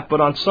for that,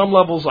 but on some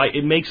levels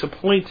it makes a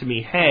point to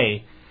me,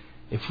 hey,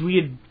 if we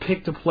had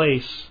picked a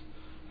place,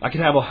 I could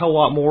have a hell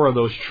lot more of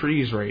those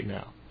trees right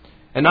now.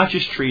 And not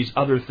just trees,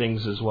 other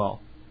things as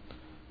well.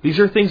 These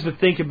are things to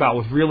think about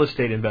with real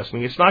estate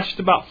investing. It's not just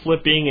about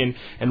flipping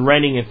and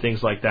renting and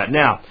things like that.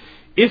 Now,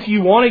 if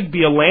you want to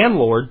be a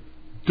landlord,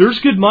 there's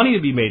good money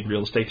to be made in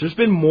real estate. There's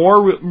been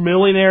more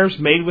millionaires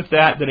made with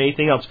that than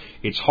anything else.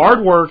 It's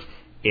hard work,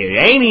 it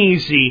ain't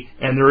easy,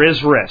 and there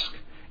is risk.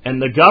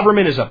 And the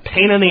government is a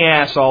pain in the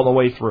ass all the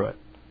way through it.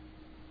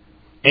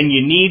 And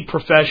you need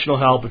professional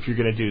help if you're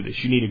going to do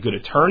this. You need a good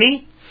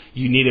attorney.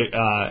 You need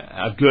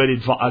a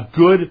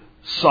good,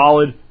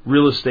 solid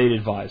real estate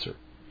advisor.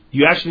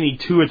 You actually need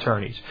two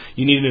attorneys.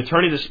 You need an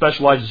attorney that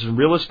specializes in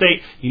real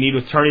estate. You need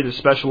an attorney that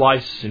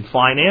specializes in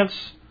finance.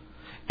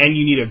 And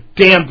you need a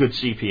damn good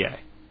CPA.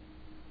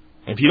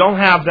 If you don't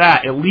have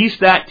that, at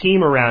least that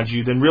team around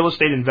you, then real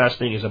estate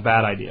investing is a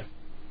bad idea.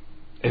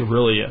 It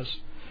really is.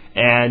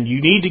 And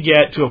you need to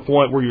get to a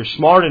point where you're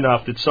smart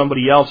enough that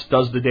somebody else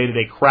does the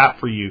day-to-day crap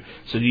for you,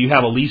 so that you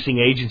have a leasing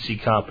agency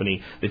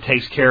company that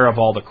takes care of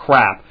all the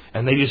crap,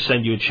 and they just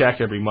send you a check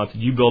every month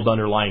and you build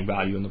underlying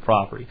value in the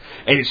property.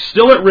 And it's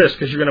still at risk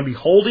because you're going to be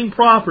holding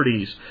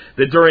properties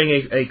that during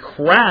a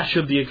crash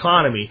of the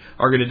economy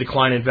are going to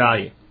decline in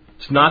value.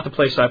 It's not the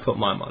place I put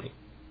my money.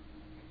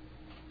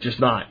 Just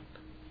not.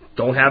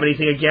 Don't have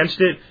anything against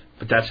it,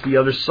 but that's the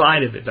other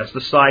side of it. That's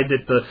the side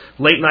that the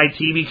late-night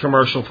TV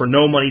commercial for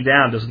no money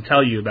down doesn't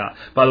tell you about.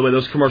 By the way,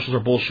 those commercials are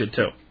bullshit,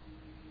 too. All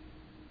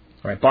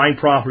right, buying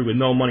property with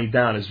no money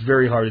down is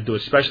very hard to do,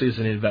 especially as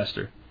an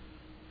investor.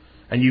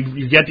 And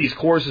you get these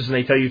courses, and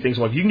they tell you things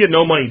like, you can get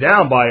no money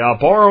down by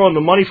borrowing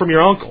the money from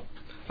your uncle.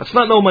 That's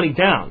not no money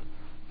down.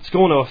 It's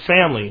going to a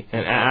family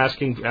and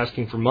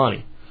asking for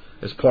money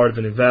as part of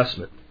an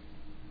investment.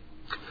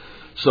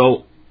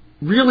 So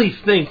really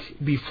think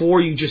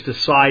before you just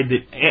decide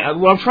that.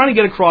 What I'm trying to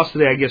get across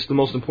today, I guess the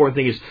most important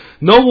thing is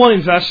no one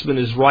investment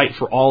is right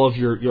for all of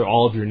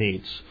your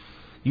needs.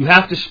 You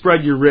have to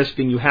spread your risk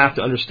and you have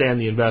to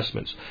understand the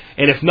investments.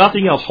 And if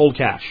nothing else, hold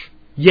cash.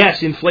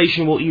 Yes,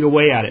 inflation will eat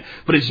away at it,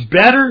 but it's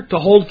better to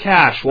hold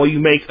cash while you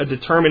make a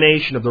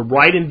determination of the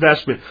right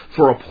investment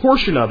for a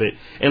portion of it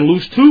and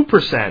lose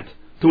 2%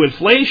 to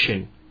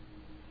inflation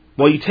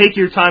while you take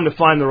your time to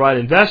find the right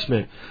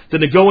investment,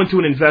 than to go into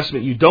an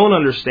investment you don't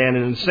understand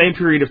and in the same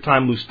period of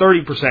time lose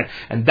 30%.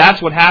 And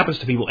that's what happens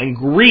to people. And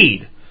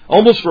greed,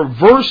 almost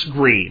reverse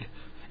greed,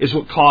 is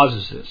what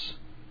causes this.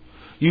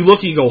 You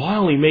look and you go, I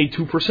only made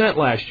 2%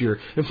 last year.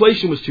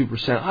 Inflation was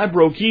 2%. I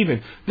broke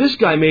even. This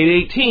guy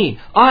made 18.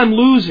 I'm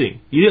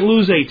losing. You didn't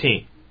lose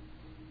 18.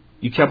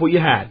 You kept what you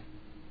had.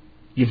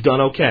 You've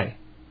done okay.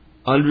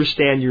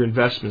 Understand your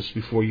investments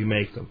before you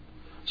make them.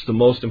 It's the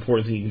most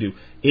important thing you can do.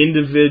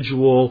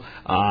 Individual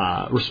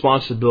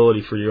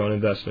responsibility for your own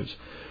investments.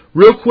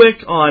 Real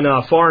quick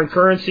on foreign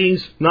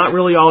currencies, not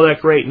really all that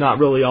great, not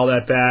really all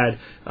that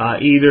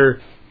bad either.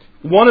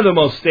 One of the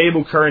most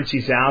stable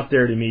currencies out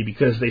there to me,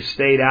 because they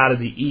stayed out of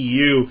the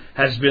EU,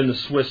 has been the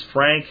Swiss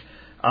franc.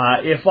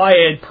 If I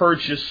had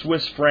purchased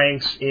Swiss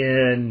francs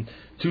in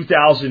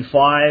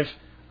 2005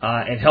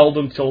 and held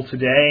them till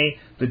today,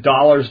 the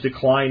dollar's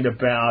declined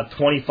about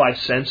 25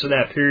 cents in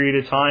that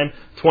period of time,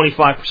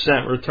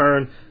 25%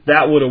 return.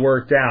 That would have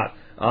worked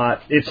out.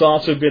 It's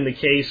also been the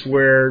case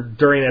where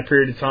during that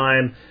period of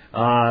time,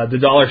 the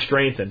dollar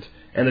strengthened.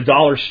 And the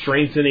dollar's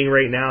strengthening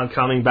right now and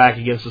coming back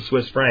against the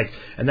Swiss franc.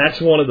 And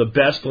that's one of the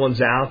best ones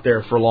out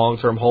there for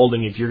long-term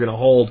holding if you're going to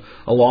hold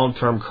a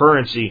long-term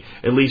currency,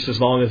 at least as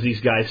long as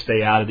these guys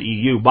stay out of the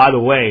EU. By the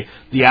way,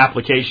 the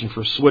application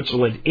for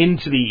Switzerland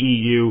into the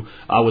EU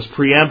was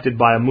preempted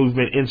by a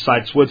movement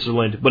inside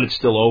Switzerland, but it's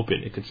still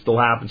open. It could still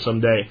happen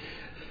someday.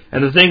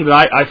 And the thing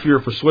that I fear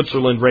for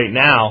Switzerland right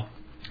now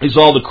is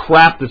all the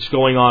crap that's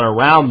going on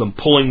around them,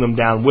 pulling them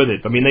down with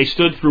it. I mean, they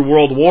stood through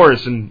world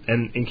wars and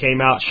came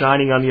out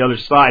shining on the other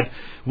side.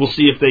 We'll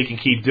see if they can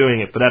keep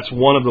doing it. But that's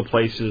one of the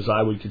places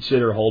I would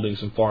consider holding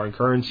some foreign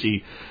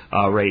currency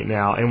right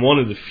now. And one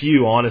of the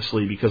few,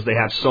 honestly, because they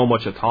have so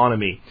much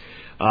autonomy.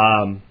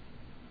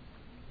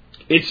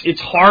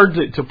 It's hard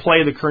to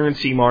play the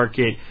currency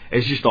market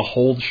as just a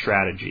hold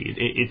strategy.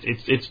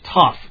 It's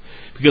tough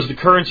because the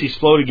currencies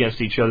float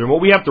against each other. And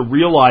what we have to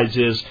realize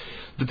is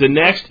that the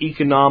next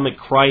economic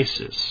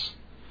crisis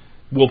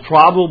will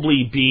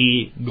probably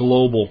be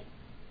global.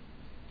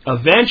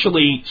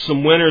 Eventually,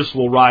 some winners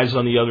will rise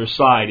on the other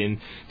side. And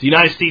if the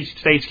United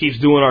States keeps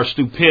doing our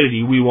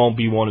stupidity, we won't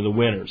be one of the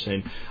winners.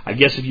 And I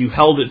guess if you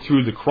held it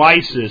through the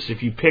crisis,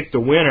 if you picked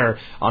a winner,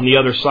 on the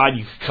other side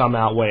you could come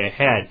out way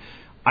ahead.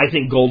 I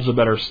think gold's a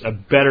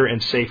better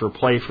and safer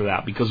play for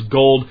that, because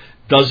gold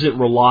doesn't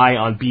rely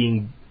on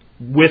being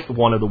with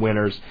one of the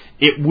winners.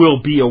 It will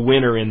be a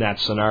winner in that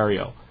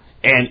scenario.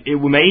 And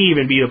it may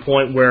even be the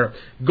point where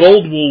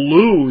gold will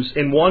lose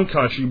in one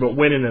country but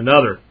win in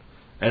another.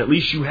 And at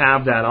least you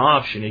have that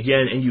option,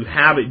 again, and you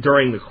have it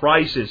during the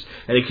crisis,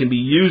 and it can be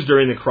used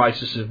during the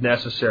crisis if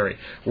necessary,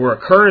 where a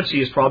currency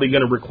is probably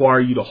going to require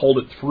you to hold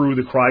it through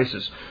the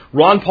crisis.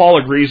 Ron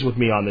Paul agrees with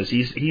me on this.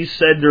 He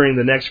said during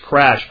the next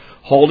crash,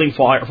 holding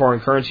foreign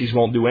currencies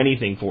won't do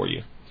anything for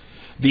you,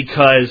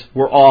 because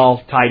we're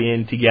all tied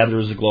in together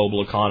as a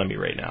global economy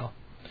right now.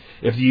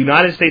 If the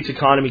United States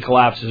economy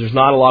collapses, there's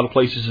not a lot of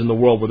places in the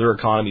world where their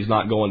economy is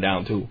not going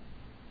down too.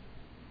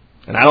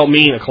 And I don't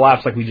mean a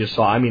collapse like we just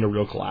saw. I mean a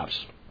real collapse.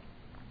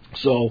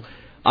 So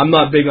I'm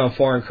not big on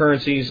foreign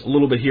currencies. A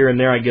little bit here and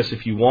there, I guess,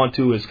 if you want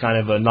to, is kind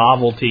of a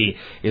novelty,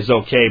 is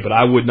okay. But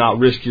I would not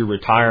risk your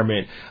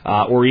retirement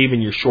or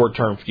even your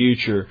short-term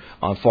future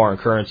on foreign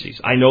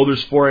currencies. I know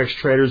there's Forex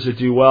traders that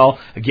do well.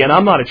 Again,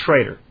 I'm not a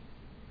trader.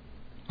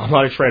 I'm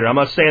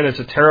not saying it's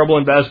a terrible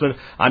investment.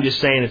 I'm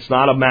just saying it's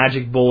not a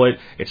magic bullet.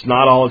 It's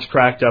not all it's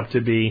cracked up to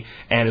be.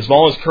 And as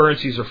long as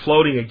currencies are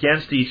floating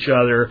against each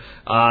other,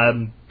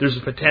 there's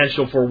a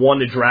potential for one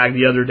to drag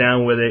the other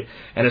down with it.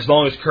 And as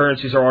long as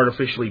currencies are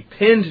artificially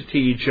pinned to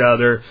each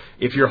other,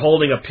 if you're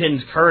holding a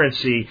pinned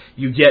currency,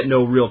 you get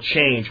no real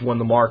change when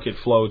the market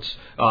floats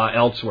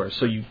elsewhere.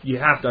 So you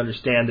have to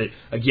understand that,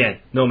 again,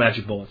 no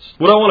magic bullets.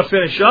 What I want to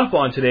finish up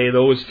on today,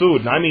 though, is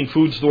food. And I mean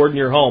food stored in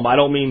your home. I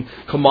don't mean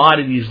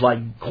commodities like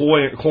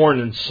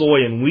corn and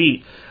soy and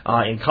wheat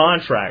in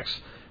contracts.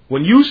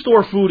 When you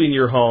store food in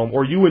your home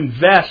or you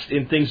invest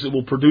in things that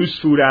will produce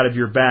food out of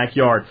your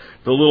backyard,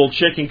 the little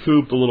chicken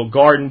coop, the little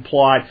garden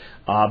plot,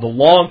 the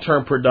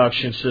long-term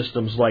production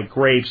systems like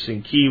grapes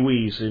and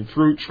kiwis and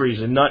fruit trees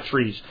and nut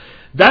trees,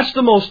 that's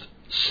the most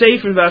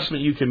safe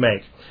investment you can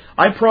make.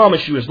 I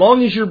promise you, as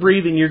long as you're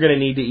breathing, you're going to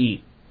need to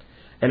eat.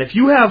 And if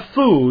you have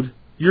food,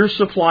 you're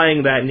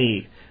supplying that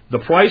need. The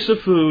price of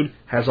food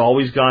has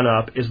always gone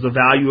up as the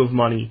value of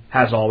money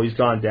has always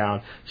gone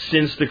down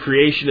since the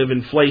creation of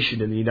inflation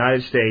in the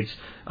United States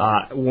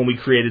when we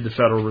created the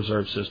Federal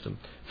Reserve System.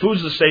 Food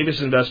is the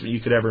safest investment you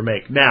could ever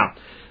make. Now,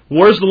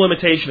 where's the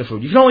limitation of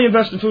food? You can only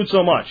invest in food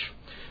so much.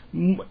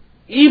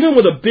 Even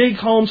with a big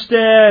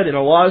homestead and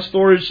a lot of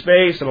storage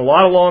space and a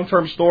lot of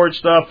long-term storage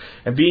stuff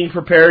and being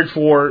prepared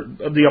for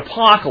the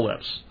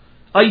apocalypse,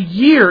 a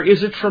year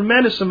is a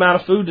tremendous amount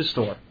of food to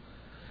store.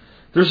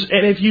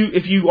 And if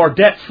you are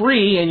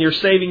debt-free and you're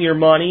saving your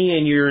money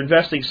and you're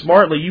investing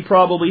smartly, you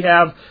probably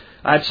have,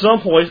 at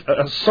some point,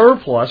 a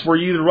surplus where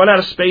you either run out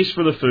of space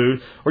for the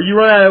food or you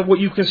run out of what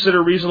you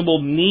consider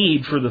reasonable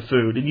need for the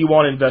food and you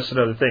want to invest in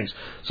other things.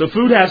 So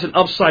food has an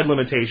upside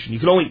limitation. You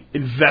can only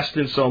invest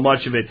in so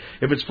much of it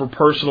if it's for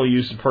personal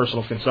use and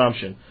personal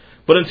consumption.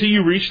 But until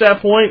you reach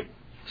that point,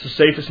 it's the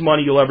safest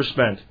money you'll ever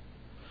spend.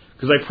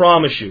 Because I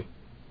promise you,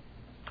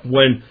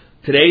 when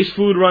today's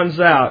food runs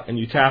out and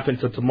you tap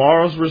into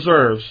tomorrow's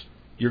reserves,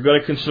 you're going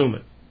to consume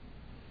it.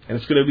 And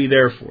it's going to be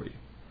there for you.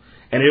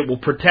 And it will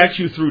protect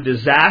you through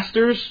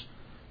disasters,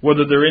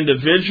 whether they're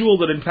individual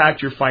that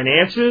impact your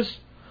finances,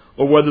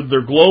 or whether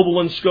they're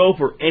global in scope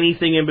or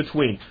anything in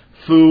between.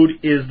 Food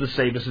is the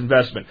safest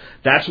investment.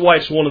 That's why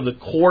it's one of the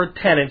core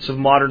tenets of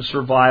modern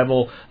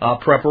survival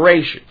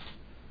preparation.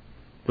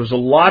 There's a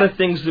lot of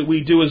things that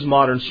we do as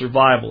modern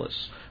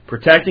survivalists.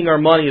 Protecting our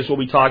money is what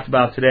we talked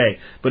about today.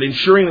 But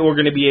ensuring that we're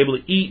going to be able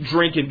to eat,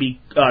 drink, and be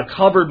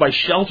covered by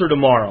shelter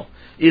tomorrow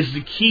is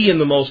the key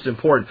and the most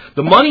important.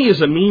 The money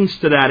is a means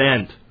to that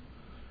end.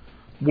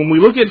 When we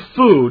look at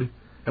food,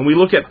 and we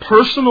look at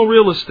personal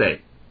real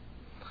estate,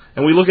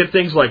 and we look at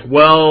things like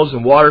wells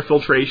and water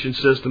filtration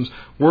systems,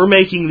 we're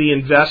making the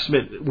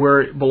investment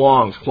where it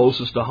belongs,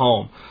 closest to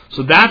home.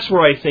 So that's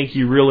where I think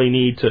you really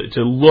need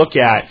to look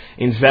at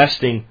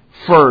investing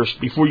first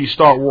before you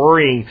start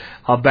worrying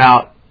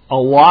about a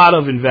lot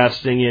of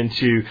investing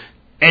into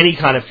any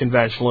kind of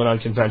conventional and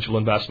unconventional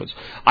investments.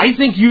 I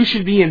think you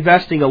should be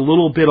investing a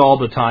little bit all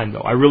the time, though.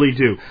 I really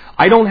do.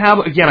 I don't have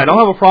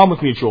a problem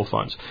with mutual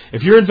funds.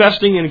 If you're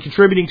investing and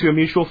contributing to a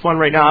mutual fund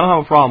right now, I don't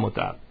have a problem with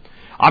that.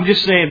 I'm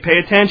just saying, pay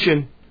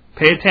attention.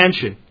 Pay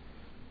attention.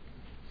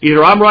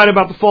 Either I'm right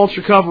about the false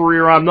recovery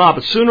or I'm not,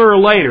 but sooner or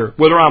later,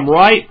 whether I'm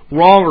right,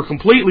 wrong, or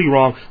completely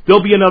wrong,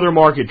 there'll be another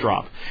market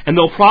drop. And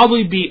there'll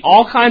probably be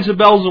all kinds of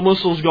bells and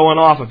whistles going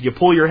off if you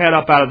pull your head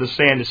up out of the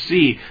sand to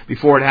see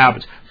before it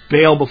happens.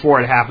 Bail before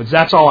it happens.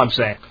 That's all I'm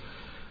saying.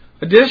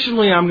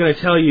 Additionally, I'm going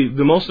to tell you,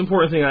 the most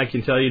important thing I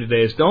can tell you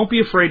today is don't be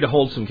afraid to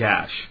hold some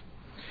cash.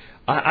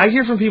 I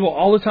hear from people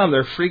all the time,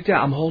 they're freaked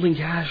out. I'm holding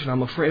cash and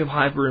I'm afraid of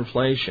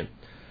hyperinflation.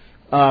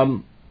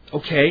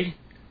 Okay.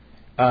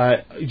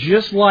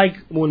 Just like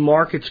when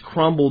markets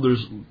crumble,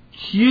 there's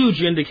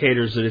huge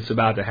indicators that it's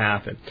about to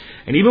happen.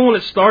 And even when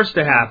it starts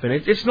to happen,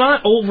 it's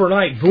not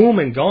overnight, boom,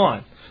 and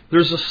gone.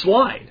 There's a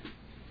slide.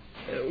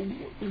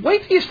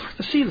 Wait till you start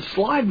to see the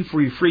slide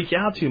before you freak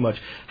out too much.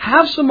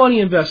 Have some money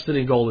invested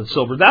in gold and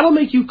silver. That'll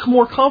make you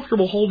more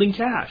comfortable holding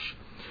cash.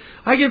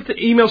 I get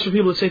emails from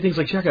people that say things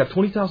like, Jack, I have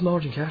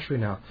 $20,000 in cash right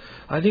now.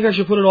 I think I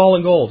should put it all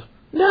in gold.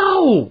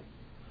 No,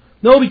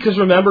 because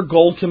remember,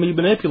 gold can be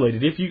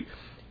manipulated. If you...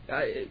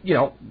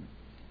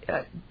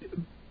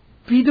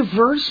 be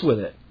diverse with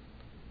it.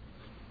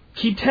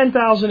 Keep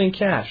 $10,000 in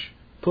cash.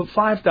 Put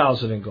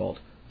 $5,000 in gold.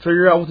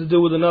 Figure out what to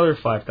do with another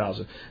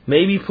 $5,000.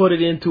 Maybe put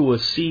it into a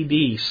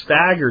CD,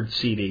 staggered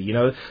CD.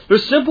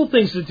 There's simple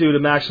things to do to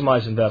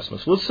maximize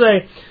investments. Let's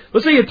say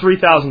you had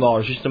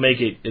 $3,000 just to make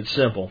it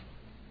simple,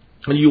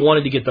 and you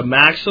wanted to get the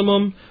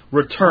maximum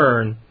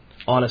return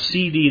on a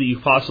CD that you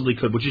possibly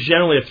could, which is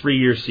generally a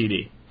 3-year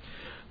CD.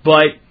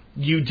 But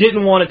you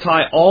didn't want to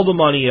tie all the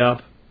money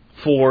up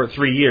for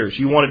 3 years.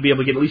 You wanted to be able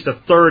to get at least a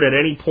third at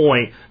any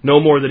point, no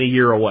more than a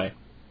year away.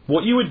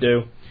 What you would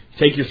do,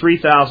 take your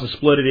 $3,000,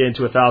 split it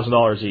into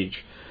 $1,000 each.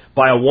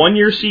 Buy a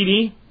 1-year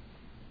CD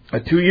a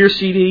 2-year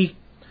CD,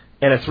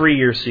 and a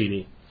 3-year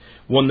CD.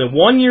 When the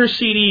 1-year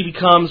CD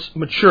becomes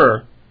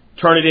mature,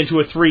 turn it into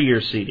a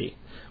 3-year CD.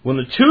 When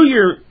the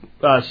 2-year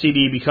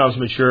CD becomes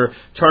mature,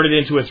 turn it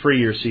into a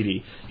 3-year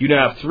CD. You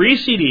now have 3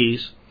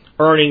 CDs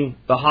earning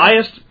the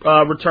highest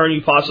return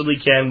you possibly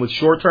can with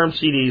short-term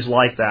CDs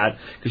like that,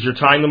 because you're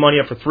tying the money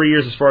up for 3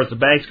 years as far as the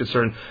bank's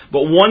concerned,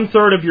 but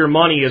 1/3 of your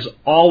money is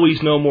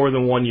always no more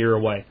than 1 year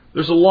away.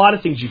 There's a lot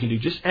of things you can do.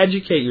 Just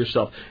educate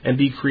yourself and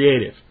be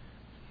creative.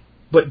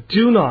 But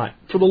do not,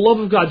 for the love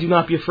of God, do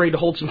not be afraid to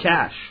hold some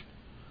cash.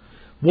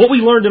 What we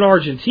learned in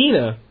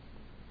Argentina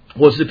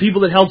was that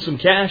people that held some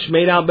cash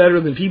made out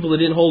better than people that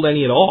didn't hold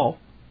any at all.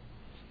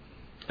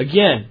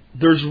 Again,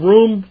 there's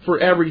room for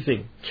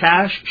everything.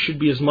 Cash should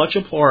be as much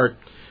a part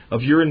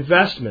of your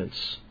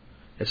investments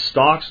as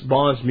stocks,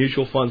 bonds,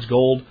 mutual funds,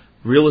 gold,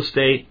 real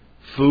estate,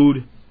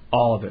 food,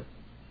 all of it.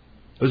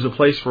 There's a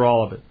place for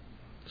all of it.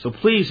 So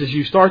please, as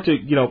you start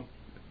to,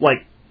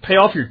 pay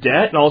off your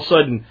debt and all of a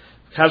sudden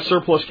have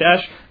surplus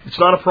cash, it's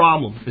not a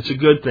problem. It's a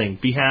good thing.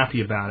 Be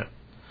happy about it.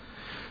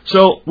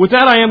 So with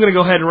that, I am going to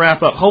go ahead and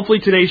wrap up. Hopefully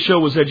today's show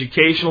was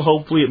educational.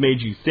 Hopefully it made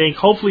you think.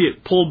 Hopefully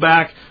it pulled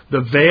back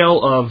the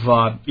veil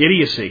of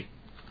idiocy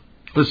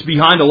that's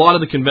behind a lot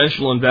of the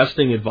conventional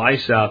investing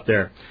advice out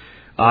there.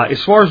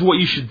 As far as what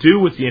you should do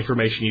with the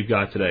information you've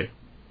got today,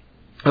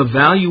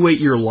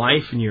 evaluate your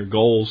life and your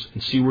goals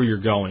and see where you're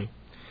going.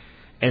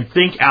 And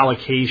think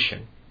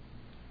allocation.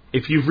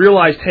 If you've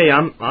realized, hey,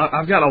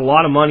 I've got a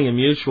lot of money in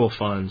mutual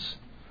funds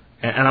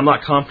and I'm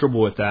not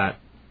comfortable with that,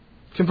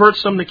 convert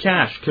some to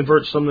cash,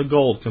 convert some to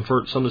gold,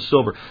 convert some to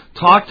silver.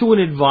 Talk to an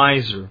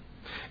advisor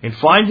and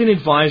find an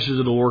advisor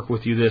that will work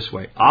with you this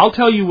way. I'll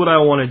tell you what I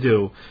want to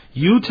do.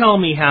 You tell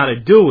me how to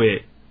do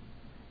it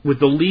with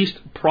the least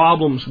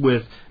problems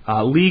with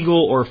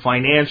legal or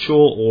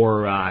financial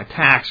or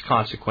tax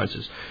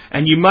consequences.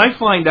 And you might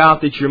find out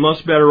that you're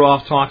much better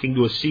off talking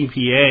to a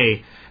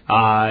CPA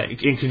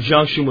in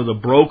conjunction with a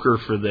broker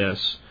for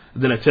this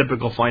than a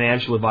typical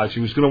financial advisor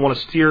who's going to want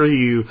to steer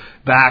you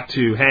back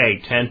to,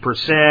 hey,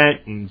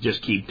 10% and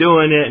just keep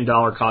doing it and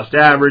dollar cost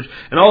average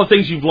and all the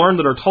things you've learned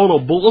that are total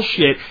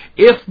bullshit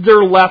if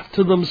they're left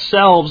to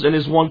themselves and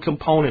is one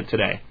component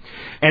today.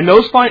 And I'm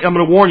going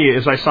to warn you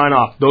as I sign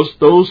off,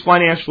 those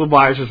financial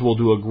advisors will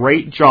do a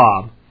great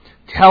job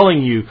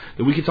telling you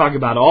that we can talk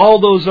about all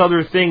those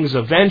other things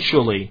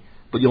eventually,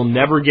 but you'll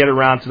never get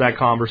around to that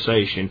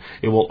conversation.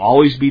 It will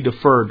always be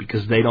deferred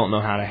because they don't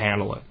know how to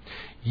handle it.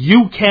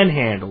 You can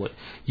handle it.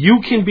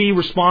 You can be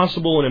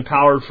responsible and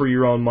empowered for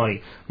your own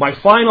money. My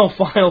final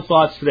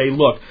thoughts today.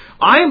 Look,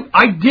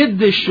 I did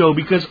this show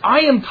because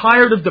I am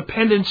tired of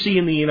dependency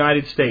in the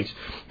United States.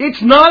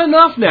 It's not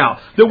enough now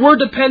that we're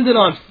dependent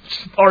on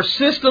our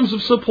systems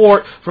of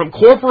support from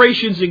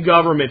corporations and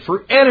government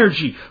for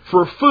energy,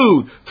 for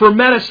food, for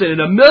medicine,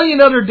 and a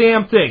million other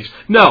damn things.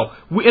 No,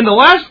 in the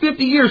last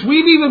 50 years,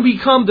 we've even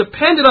become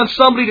dependent on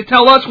somebody to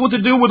tell us what to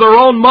do with our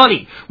own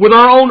money, with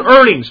our own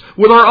earnings,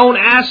 with our own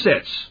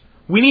assets.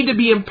 We need to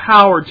be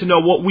empowered to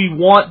know what we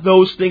want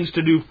those things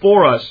to do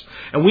for us,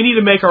 and we need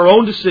to make our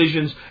own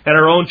decisions and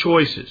our own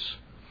choices.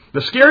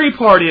 The scary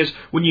part is,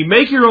 when you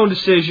make your own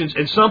decisions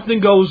and something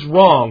goes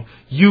wrong,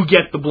 you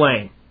get the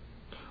blame.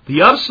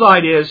 The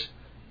upside is,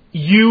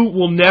 you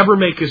will never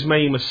make as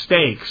many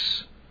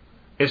mistakes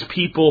as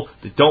people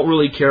that don't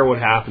really care what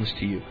happens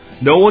to you.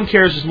 No one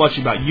cares as much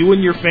about you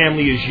and your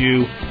family as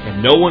you,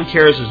 and no one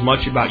cares as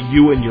much about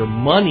you and your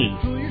money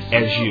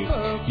as you.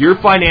 Your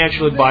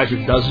financial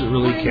advisor doesn't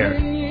really care.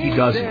 He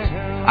doesn't.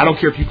 I don't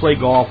care if you play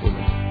golf with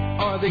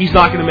him. He's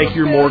not going to make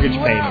your mortgage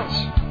payments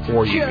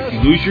for you. If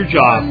you lose your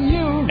job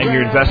and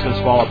your investments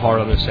fall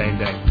apart on the same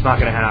day, it's not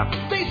going to happen.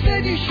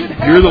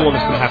 You're the one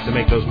that's going to have to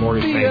make those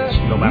mortgage payments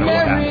no matter what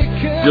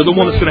happens. You're the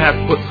one that's going to have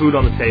to put food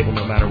on the table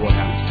no matter what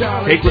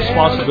happens. Take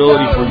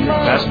responsibility for your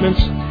investments,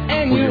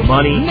 for your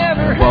money,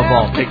 and above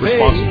all, take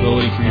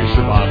responsibility for your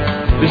survival.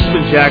 This has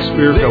been Jack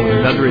Spirko with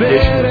another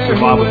edition of the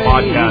Survival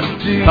Podcast,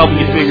 helping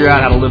you figure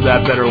out how to live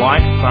that better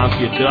life if times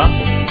get tough,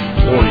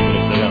 or even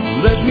if they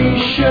don't. Let me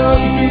show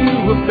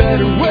you a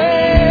better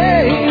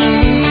way.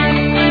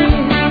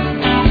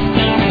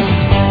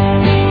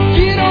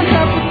 You don't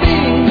have to be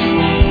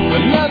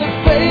another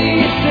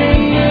face in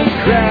the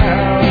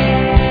crowd.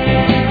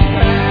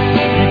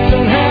 You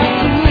don't have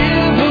to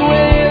live the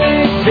way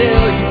they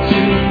tell you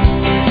to.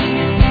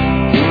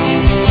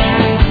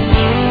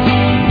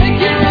 Make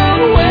your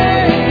own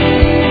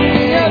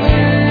way,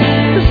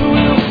 others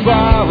will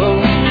follow.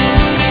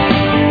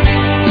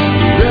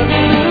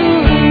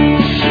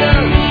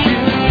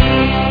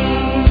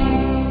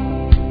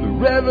 The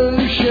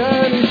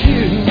revolution is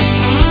you.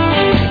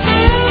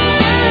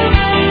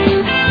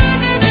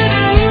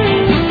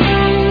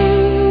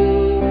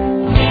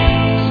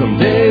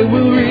 Someday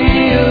we'll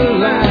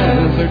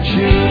realize our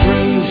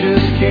children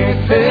just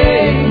can't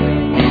pay.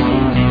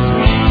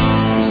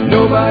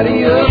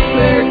 Nobody up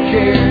there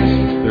cares.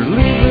 They're